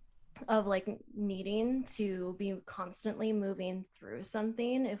of like needing to be constantly moving through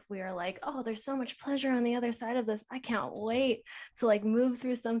something. If we are like, oh, there's so much pleasure on the other side of this, I can't wait to like move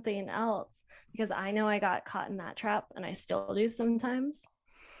through something else, because I know I got caught in that trap and I still do sometimes.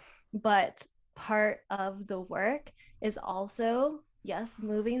 But part of the work is also, yes,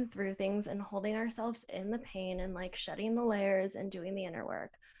 moving through things and holding ourselves in the pain and like shedding the layers and doing the inner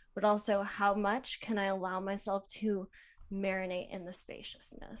work, but also how much can I allow myself to marinate in the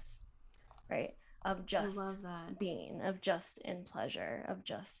spaciousness, right? Of I just love that. being, of just in pleasure, of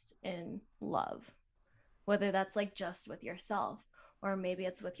just in love, whether that's like just with yourself, or maybe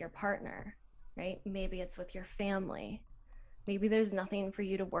it's with your partner, right? Maybe it's with your family. Maybe there's nothing for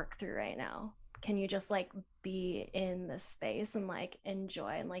you to work through right now. Can you just like be in this space and like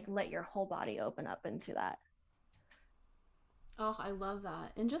enjoy and like let your whole body open up into that? Oh, I love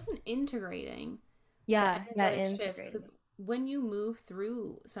that. And just in integrating the Yeah, yeah, energetic shifts, because integrating. when you move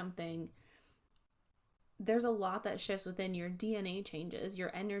through something, there's a lot that shifts within your DNA changes,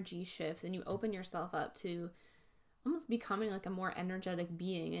 your energy shifts, and you open yourself up to almost becoming like a more energetic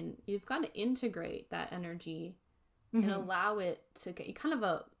being. And you've got to integrate that energy and Mm-hmm. allow it to kind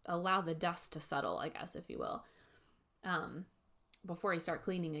of allow the dust to settle, I guess, if you will, um, before you start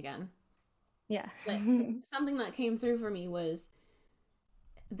cleaning again. Yeah. But something that came through for me was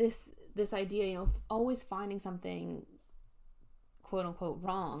this idea, always finding something quote unquote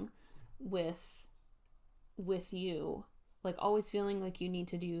wrong with you, like always feeling like you need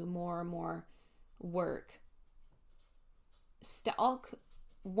to do more and more work.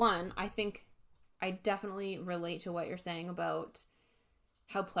 One, I think I definitely relate to what you're saying about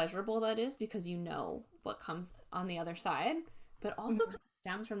how pleasurable that is because you know what comes on the other side, but also Mm-hmm. kind of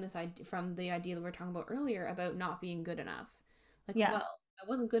stems from this idea, from the idea that we were talking about earlier about not being good enough. Like, Yeah. well, I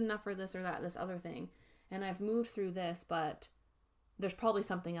wasn't good enough for this or that, this other thing, and I've moved through this, but there's probably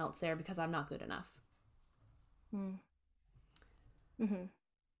something else there because I'm not good enough. Mm-hmm.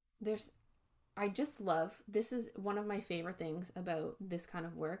 There's I just love, this is one of my favorite things about this kind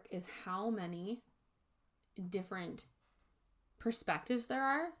of work is how many different perspectives there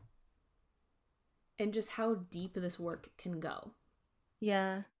are and just how deep this work can go.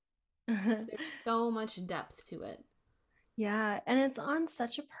 Yeah. There's so much depth to it. Yeah, and it's on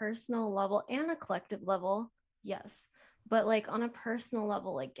such a personal level and a collective level. Yes. But like on a personal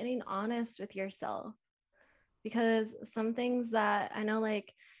level, like getting honest with yourself, because some things that I know,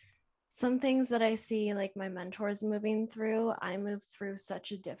 like some things that I see like my mentors moving through, I moved through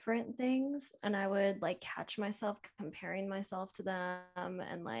such different things, and I would like catch myself comparing myself to them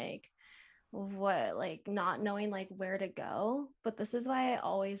and like what, like not knowing like where to go. But this is why I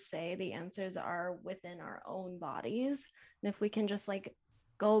always say the answers are within our own bodies. And if we can just like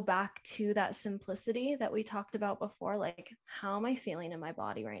go back to that simplicity that we talked about before, like how am I feeling in my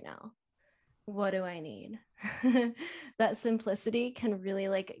body right now? What do I need? That simplicity can really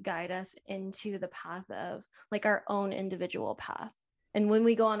like guide us into the path of like our own individual path. And when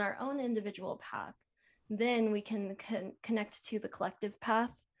we go on our own individual path, then we can connect to the collective path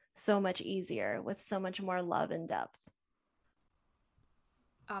so much easier with so much more love and depth.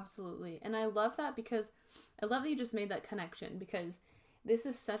 Absolutely. And I love that because I love that you just made that connection because this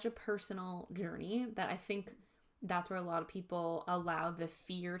is such a personal journey that I think that's where a lot of people allow the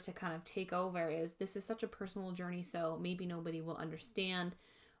fear to kind of take over is this is such a personal journey, so maybe nobody will understand,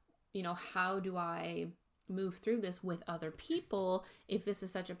 how do I move through this with other people if this is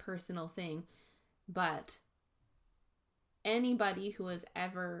such a personal thing. But anybody who has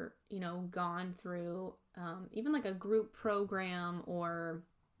ever, gone through even like a group program or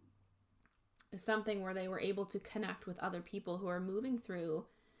something where they were able to connect with other people who are moving through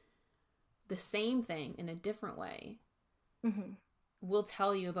the same thing in a different way Mm-hmm. will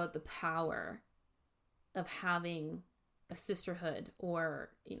tell you about the power of having a sisterhood or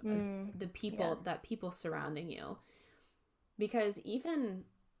the people Yes. that people surrounding you, because even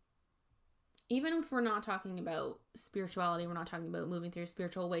if we're not talking about spirituality, we're not talking about moving through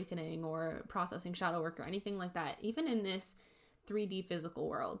spiritual awakening or processing shadow work or anything like that, even in this 3D physical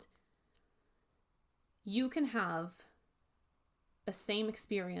world, you can have a same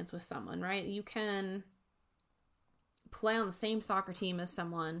experience with someone, right? You can play on the same soccer team as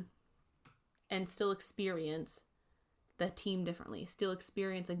someone and still experience the team differently, still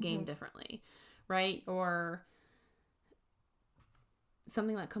experience a game Mm-hmm. differently, right? Or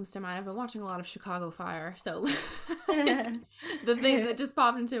something that comes to mind, I've been watching a lot of Chicago Fire, so the thing that just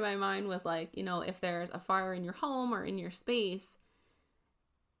popped into my mind was like, if there's a fire in your home or in your space,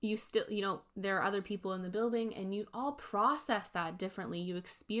 you still, there are other people in the building and you all process that differently. You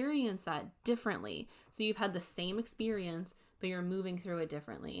experience that differently. So you've had the same experience, but you're moving through it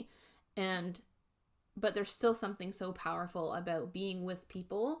differently. And but there's still something so powerful about being with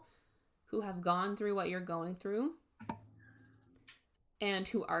people who have gone through what you're going through and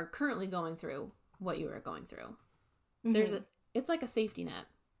who are currently going through what you are going through. Mm-hmm. It's like a safety net.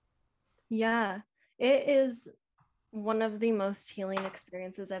 Yeah, it is one of the most healing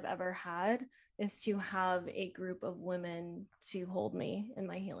experiences I've ever had, is to have a group of women to hold me in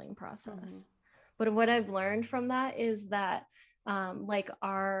my healing process. Mm-hmm. But what I've learned from that is that like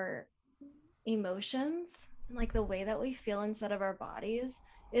our emotions and like the way that we feel inside of our bodies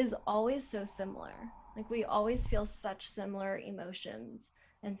is always so similar. Like we always feel such similar emotions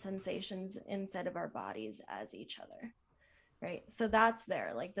and sensations inside of our bodies as each other, right? So that's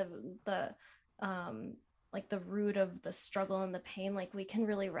there, like um like the root of the struggle and the pain, like we can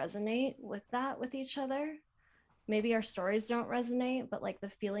really resonate with that with each other. Maybe our stories don't resonate, but like the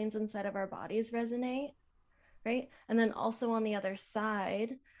feelings inside of our bodies resonate, right? And then also on the other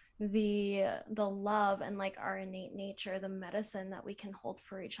side, the love and like our innate nature, the medicine that we can hold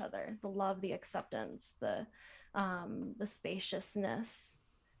for each other, the love, the acceptance, the spaciousness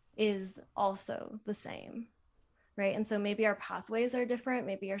is also the same, right? And so maybe our pathways are different,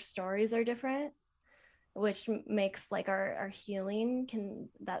 maybe our stories are different, which makes like our healing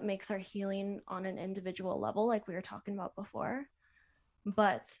that makes our healing on an individual level, like we were talking about before,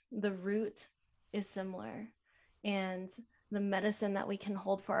 but the root is similar, and the medicine that we can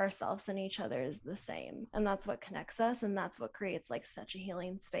hold for ourselves and each other is the same. And that's what connects us, and that's what creates like such a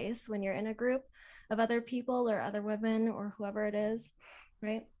healing space when you're in a group of other people or other women or whoever it is,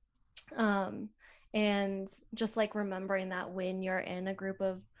 right? um and just like remembering that when you're in a group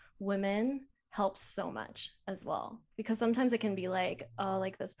of women helps so much as well, because sometimes it can be like, oh,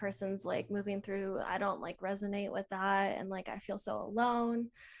 like this person's like moving through, I don't like resonate with that, and like I feel so alone.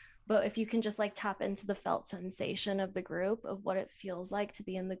 But if you can just like tap into the felt sensation of the group, of what it feels like to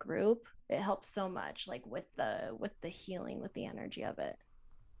be in the group, it helps so much, like with the healing, with the energy of it.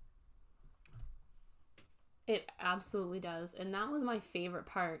 It absolutely does. And that was my favorite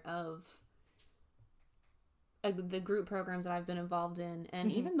part of the group programs that I've been involved in, and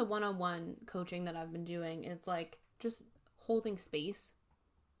Mm-hmm. even the one-on-one coaching that I've been doing. It's like just holding space,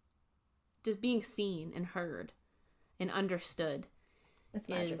 just being seen and heard and understood It's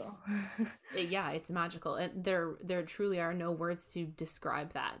magical. is yeah, it's magical. And there truly are no words to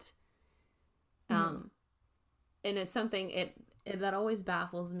describe that. Mm-hmm. Um and it's something it that always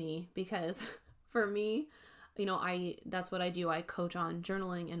baffles me because for me, I that's what I do. I coach on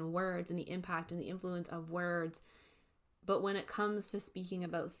journaling and words and the impact and the influence of words. But when it comes to speaking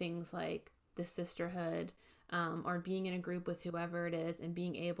about things like the sisterhood, or being in a group with whoever it is and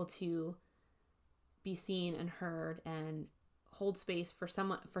being able to be seen and heard and hold space for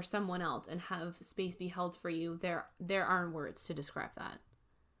someone else and have space be held for you, there aren't words to describe that.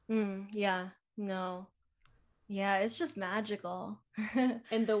 Yeah, no. Yeah, it's just magical.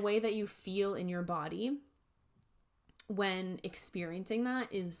 And the way that you feel in your body when experiencing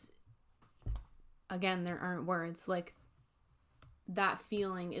that is, again, there aren't words. Like, that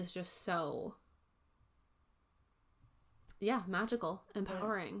feeling is just so, yeah, magical, Yeah.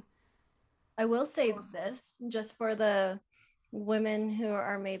 empowering, I will say powerful. this, just for the women who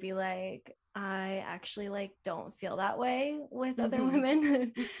are maybe like, I actually like don't feel that way with other Mm-hmm.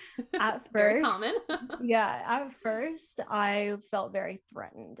 women. At Very first, common. yeah, at first I felt very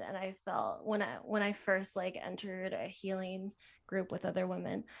threatened, and I felt when I first like entered a healing group with other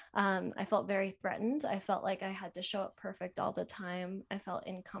women, I felt very threatened. I felt like I had to show up perfect all the time. I felt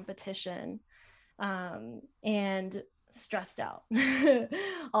in competition, and stressed out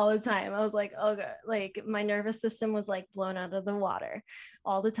all the time. I was like, oh god, like my nervous system was like blown out of the water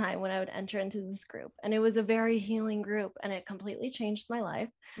all the time when I would enter into this group. And it was a very healing group, and it completely changed my life.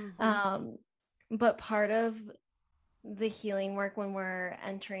 Mm-hmm. um, but part of the healing work when we're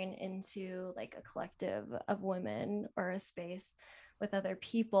entering into like a collective of women or a space with other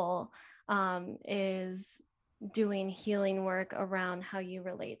people, is doing healing work around how you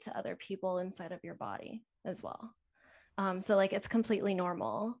relate to other people inside of your body as well. So like it's completely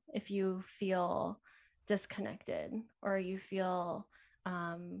normal if you feel disconnected, or you feel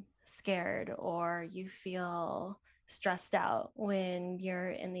scared, or you feel stressed out when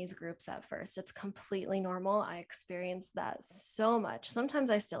you're in these groups at first. It's completely normal. I experienced that so much. Sometimes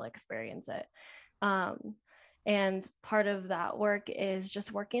I still experience it. Um, and part of that work is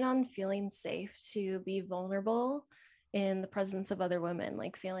just working on feeling safe to be vulnerable in the presence of other women,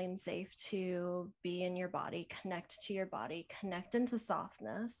 like feeling safe to be in your body, connect to your body, connect into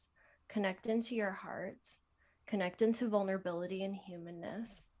softness, connect into your heart, connect into vulnerability and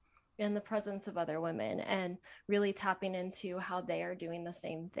humanness in the presence of other women, and really tapping into how they are doing the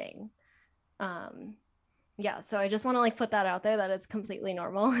same thing. Yeah, so I just want to like put that out there that it's completely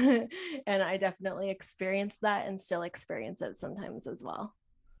normal. And I definitely experience that and still experience it sometimes as well.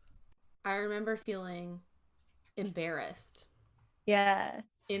 I remember feeling embarrassed Yeah.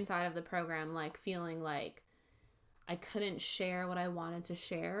 inside of the program, like feeling like I couldn't share what I wanted to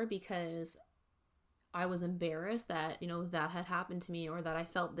share because I was embarrassed that, that had happened to me, or that I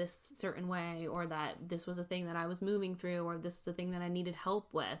felt this certain way, or that this was a thing that I was moving through, or this was a thing that I needed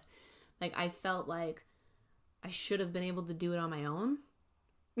help with. Like, I felt like I should have been able to do it on my own,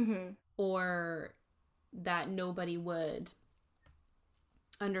 Mm-hmm. or that nobody would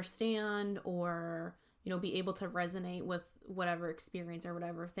understand, or, be able to resonate with whatever experience or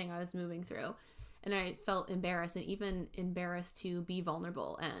whatever thing I was moving through. And I felt embarrassed, and even embarrassed to be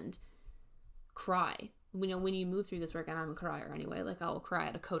vulnerable and cry. When you move through this work, and I'm a crier anyway, like, I will cry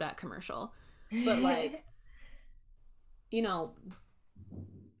at a Kodak commercial. But like, you know,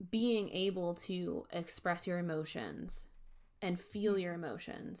 being able to express your emotions and feel your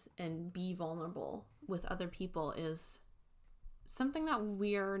emotions and be vulnerable with other people is something that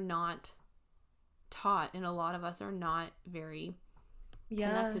we're not taught, and a lot of us are not very Yeah.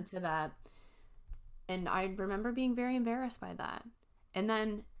 connected to that. And I remember being very embarrassed by that. And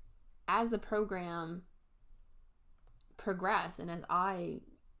then as the program progressed, and as I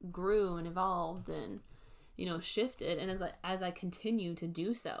grew and evolved and shifted, and as I continue to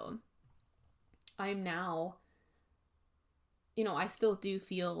do so, I'm now, I still do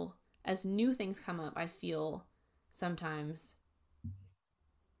feel, as new things come up, I feel sometimes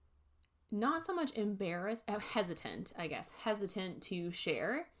not so much embarrassed, hesitant, I guess, hesitant to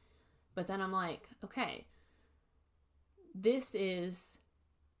share. But then I'm like, okay, this is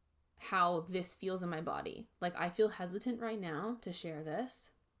how this feels in my body. Like, I feel hesitant right now to share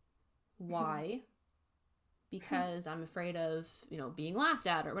this. Why? Because I'm afraid of, being laughed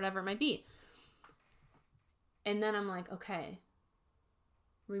at or whatever it might be. And then I'm like, okay,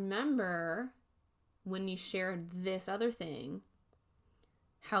 remember when you shared this other thing,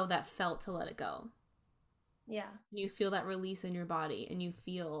 how that felt to let it go. Yeah. You feel that release in your body, and you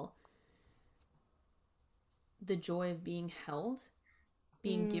feel the joy of being held,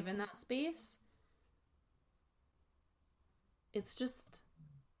 being Mm. given that space. It's just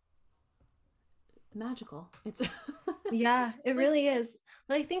magical. It's Yeah, it like, really is.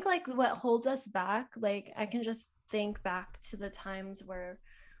 But I think like what holds us back, like I can just think back to the times where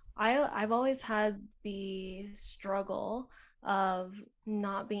I've always had the struggle of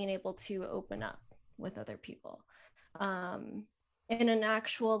not being able to open up with other people. Um in an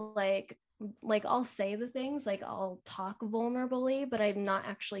actual like I'll say the things, like I'll talk vulnerably, but I'm not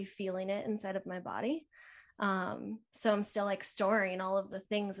actually feeling it inside of my body. So I'm still like storing all of the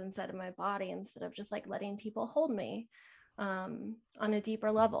things inside of my body instead of just like letting people hold me on a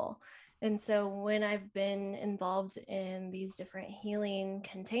deeper level. And so when I've been involved in these different healing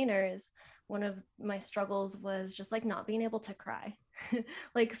containers, one of my struggles was just like not being able to cry.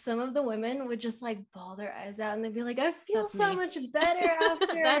 Like some of the women would just like bawl their eyes out and they'd be like, I feel that's so me. much better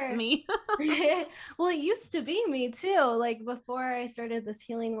That's after. me. Well, it used to be me too. Like before I started this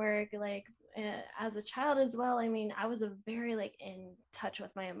healing work, like as a child as well. I mean, I was a very like in touch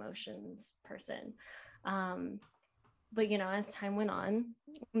with my emotions person. Um, but as time went on,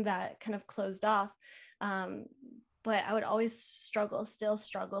 that kind of closed off. Um, but I would always still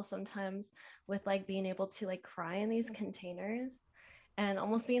struggle sometimes with like being able to like cry in these containers and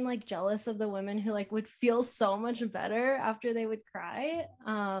almost being like jealous of the women who like would feel so much better after they would cry.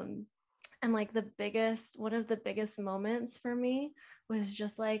 And like one of the biggest moments for me was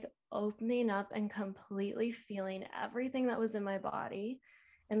just like opening up and completely feeling everything that was in my body.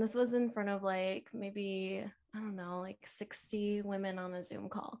 And this was in front of like maybe, I don't know, like 60 women on a Zoom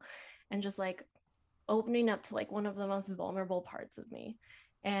call, and just like opening up to like one of the most vulnerable parts of me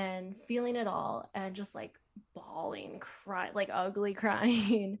and feeling it all and just like bawling, cry, like ugly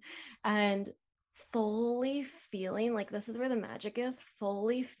crying, and fully feeling like this is where the magic is,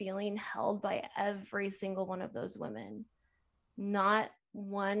 fully feeling held by every single one of those women. Not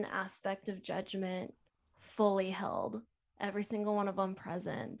one aspect of judgment, fully held, every single one of them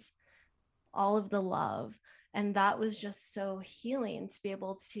present, all of the love. And that was just so healing to be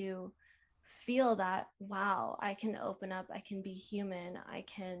able to feel that, wow, I can open up, I can be human, I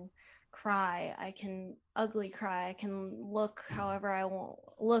can cry, I can ugly cry, I can look however I want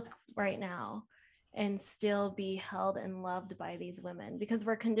look right now and still be held and loved by these women, because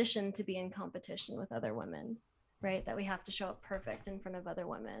we're conditioned to be in competition with other women, right? That we have to show up perfect in front of other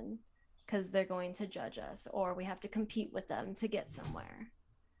women because they're going to judge us, or we have to compete with them to get somewhere.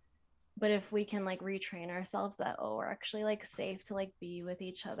 But if we can like retrain ourselves that, oh, we're actually like safe to like be with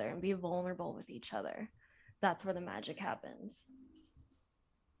each other and be vulnerable with each other, that's where the magic happens.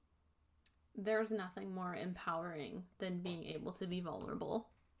 There's nothing more empowering than being able to be vulnerable.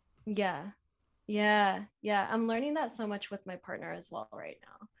 Yeah. Yeah. I'm learning that so much with my partner as well right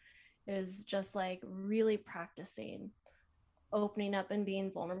now, is just like really practicing opening up and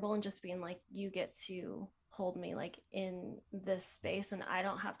being vulnerable and just being like, you get to hold me like in this space and I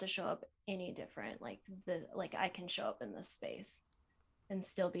don't have to show up any different. Like I can show up in this space and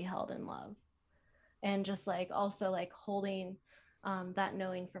still be held in love. And just like also like holding that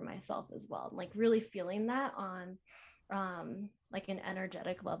knowing for myself as well. Like really feeling that on like an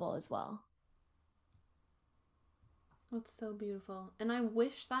energetic level as well. That's so beautiful. And I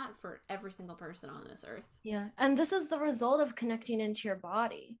wish that for every single person on this earth. Yeah. And this is the result of connecting into your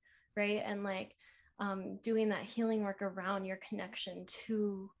body, right? And like doing that healing work around your connection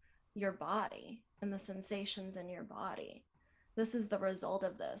to your body and the sensations in your body. This is the result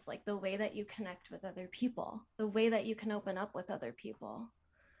of this, like the way that you connect with other people, the way that you can open up with other people,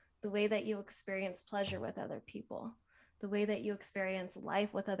 the way that you experience pleasure with other people, the way that you experience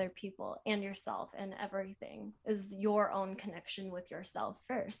life with other people and yourself, and everything is your own connection with yourself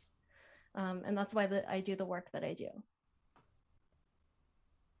first. And that's why I do the work that I do.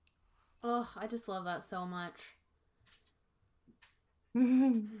 Oh, I just love that so much.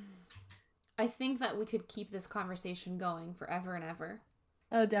 I think that we could keep this conversation going forever and ever.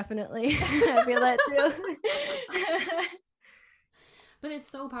 Oh, definitely. I feel that too. But it's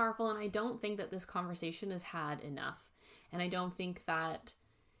so powerful, and I don't think that this conversation is had enough. And I don't think that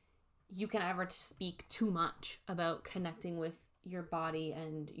you can ever speak too much about connecting with your body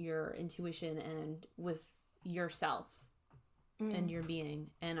and your intuition and with yourself and your being.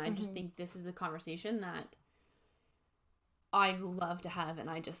 And I just think this is a conversation that I love to have,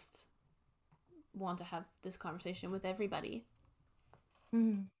 and I just want to have this conversation with everybody.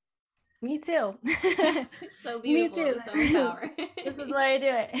 Me too. It's so beautiful. Me too. It's so empowering. This is why I do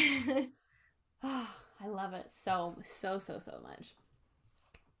it. I love it so much.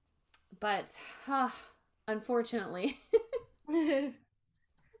 But unfortunately,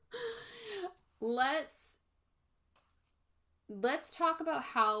 let's talk about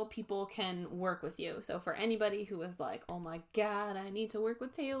how people can work with you. So for anybody who is like, oh my God, I need to work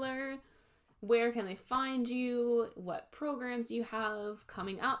with Taylor, where can they find you? What programs do you have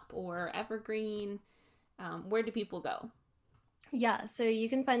coming up or evergreen? Where do people go? Yeah, so you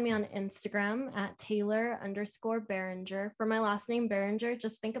can find me on Instagram at Taylor_Beringer. For my last name, Beringer,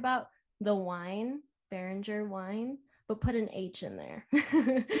 just think about the wine, Beringer wine, but put an H in there.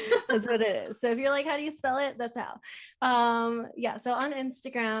 That's what it is. So if you're like, how do you spell it? That's how. Yeah, so on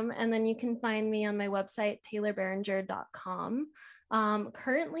Instagram, and then you can find me on my website, TaylorBeringer.com.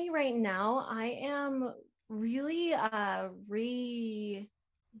 Currently, right now, I am really redoing,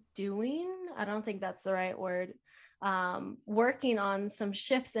 I don't think that's the right word, working on some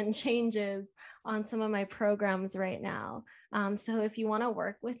shifts and changes on some of my programs right now. So if you want to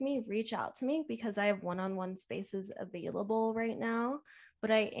work with me, reach out to me because I have one-on-one spaces available right now,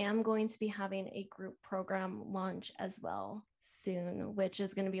 but I am going to be having a group program launch as well soon, which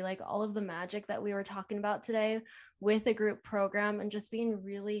is going to be like all of the magic that we were talking about today with a group program and just being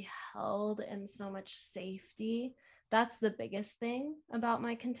really held in so much safety. That's the biggest thing about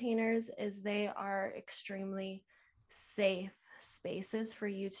my containers, is they are extremely safe spaces for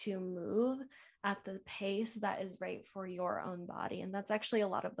you to move at the pace that is right for your own body. And that's actually a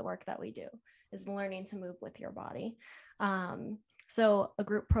lot of the work that we do, is learning to move with your body. So a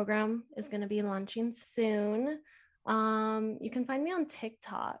group program is going to be launching soon. You can find me on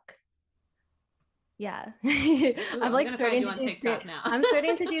TikTok. Yeah. I'm like starting to do TikTok now. I'm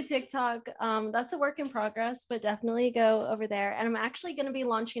starting to do TikTok. That's a work in progress, but definitely go over there. And I'm actually going to be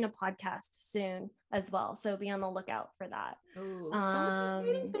launching a podcast soon as well. So be on the lookout for that. Ooh, so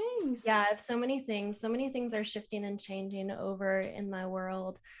many exciting things. Yeah, I have so many things. So many things are shifting and changing over in my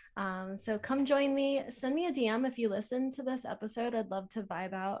world. So come join me. Send me a DM if you listen to this episode. I'd love to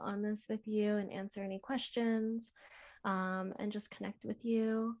vibe out on this with you and answer any questions, and just connect with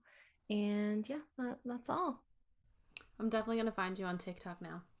you. And yeah, that's all. I'm definitely going to find you on TikTok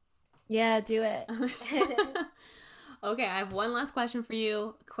now. Yeah, do it. Okay, I have one last question for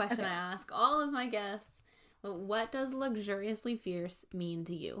you. Question I ask all of my guests. What does luxuriously fierce mean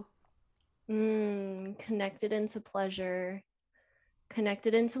to you? Connected into pleasure.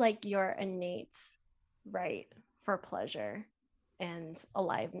 Connected into like your innate right for pleasure and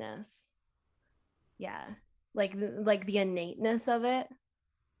aliveness. Yeah. Like the innateness of it.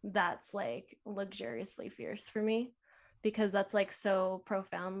 That's like luxuriously fierce for me. because that's like so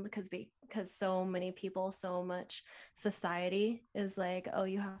profound, because so many people, so much society is like, oh,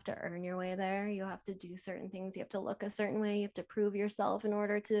 you have to earn your way there, you have to do certain things, you have to look a certain way, you have to prove yourself in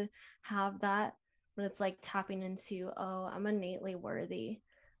order to have that. But it's like tapping into, oh, I'm innately worthy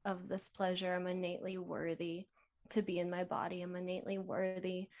of this pleasure, I'm innately worthy to be in my body, I'm innately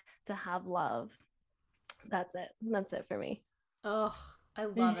worthy to have love. That's it for me. Oh, I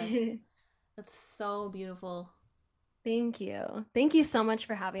love it. That's so beautiful. Thank you so much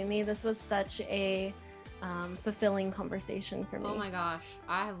for having me. This was such a fulfilling conversation for me. Oh my gosh,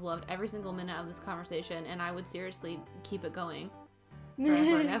 I have loved every single minute of this conversation, and I would seriously keep it going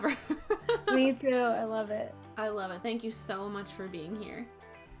forever and ever. Me too. I love it. I love it. Thank you so much for being here.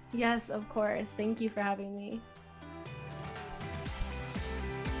 Yes, of course. Thank you for having me.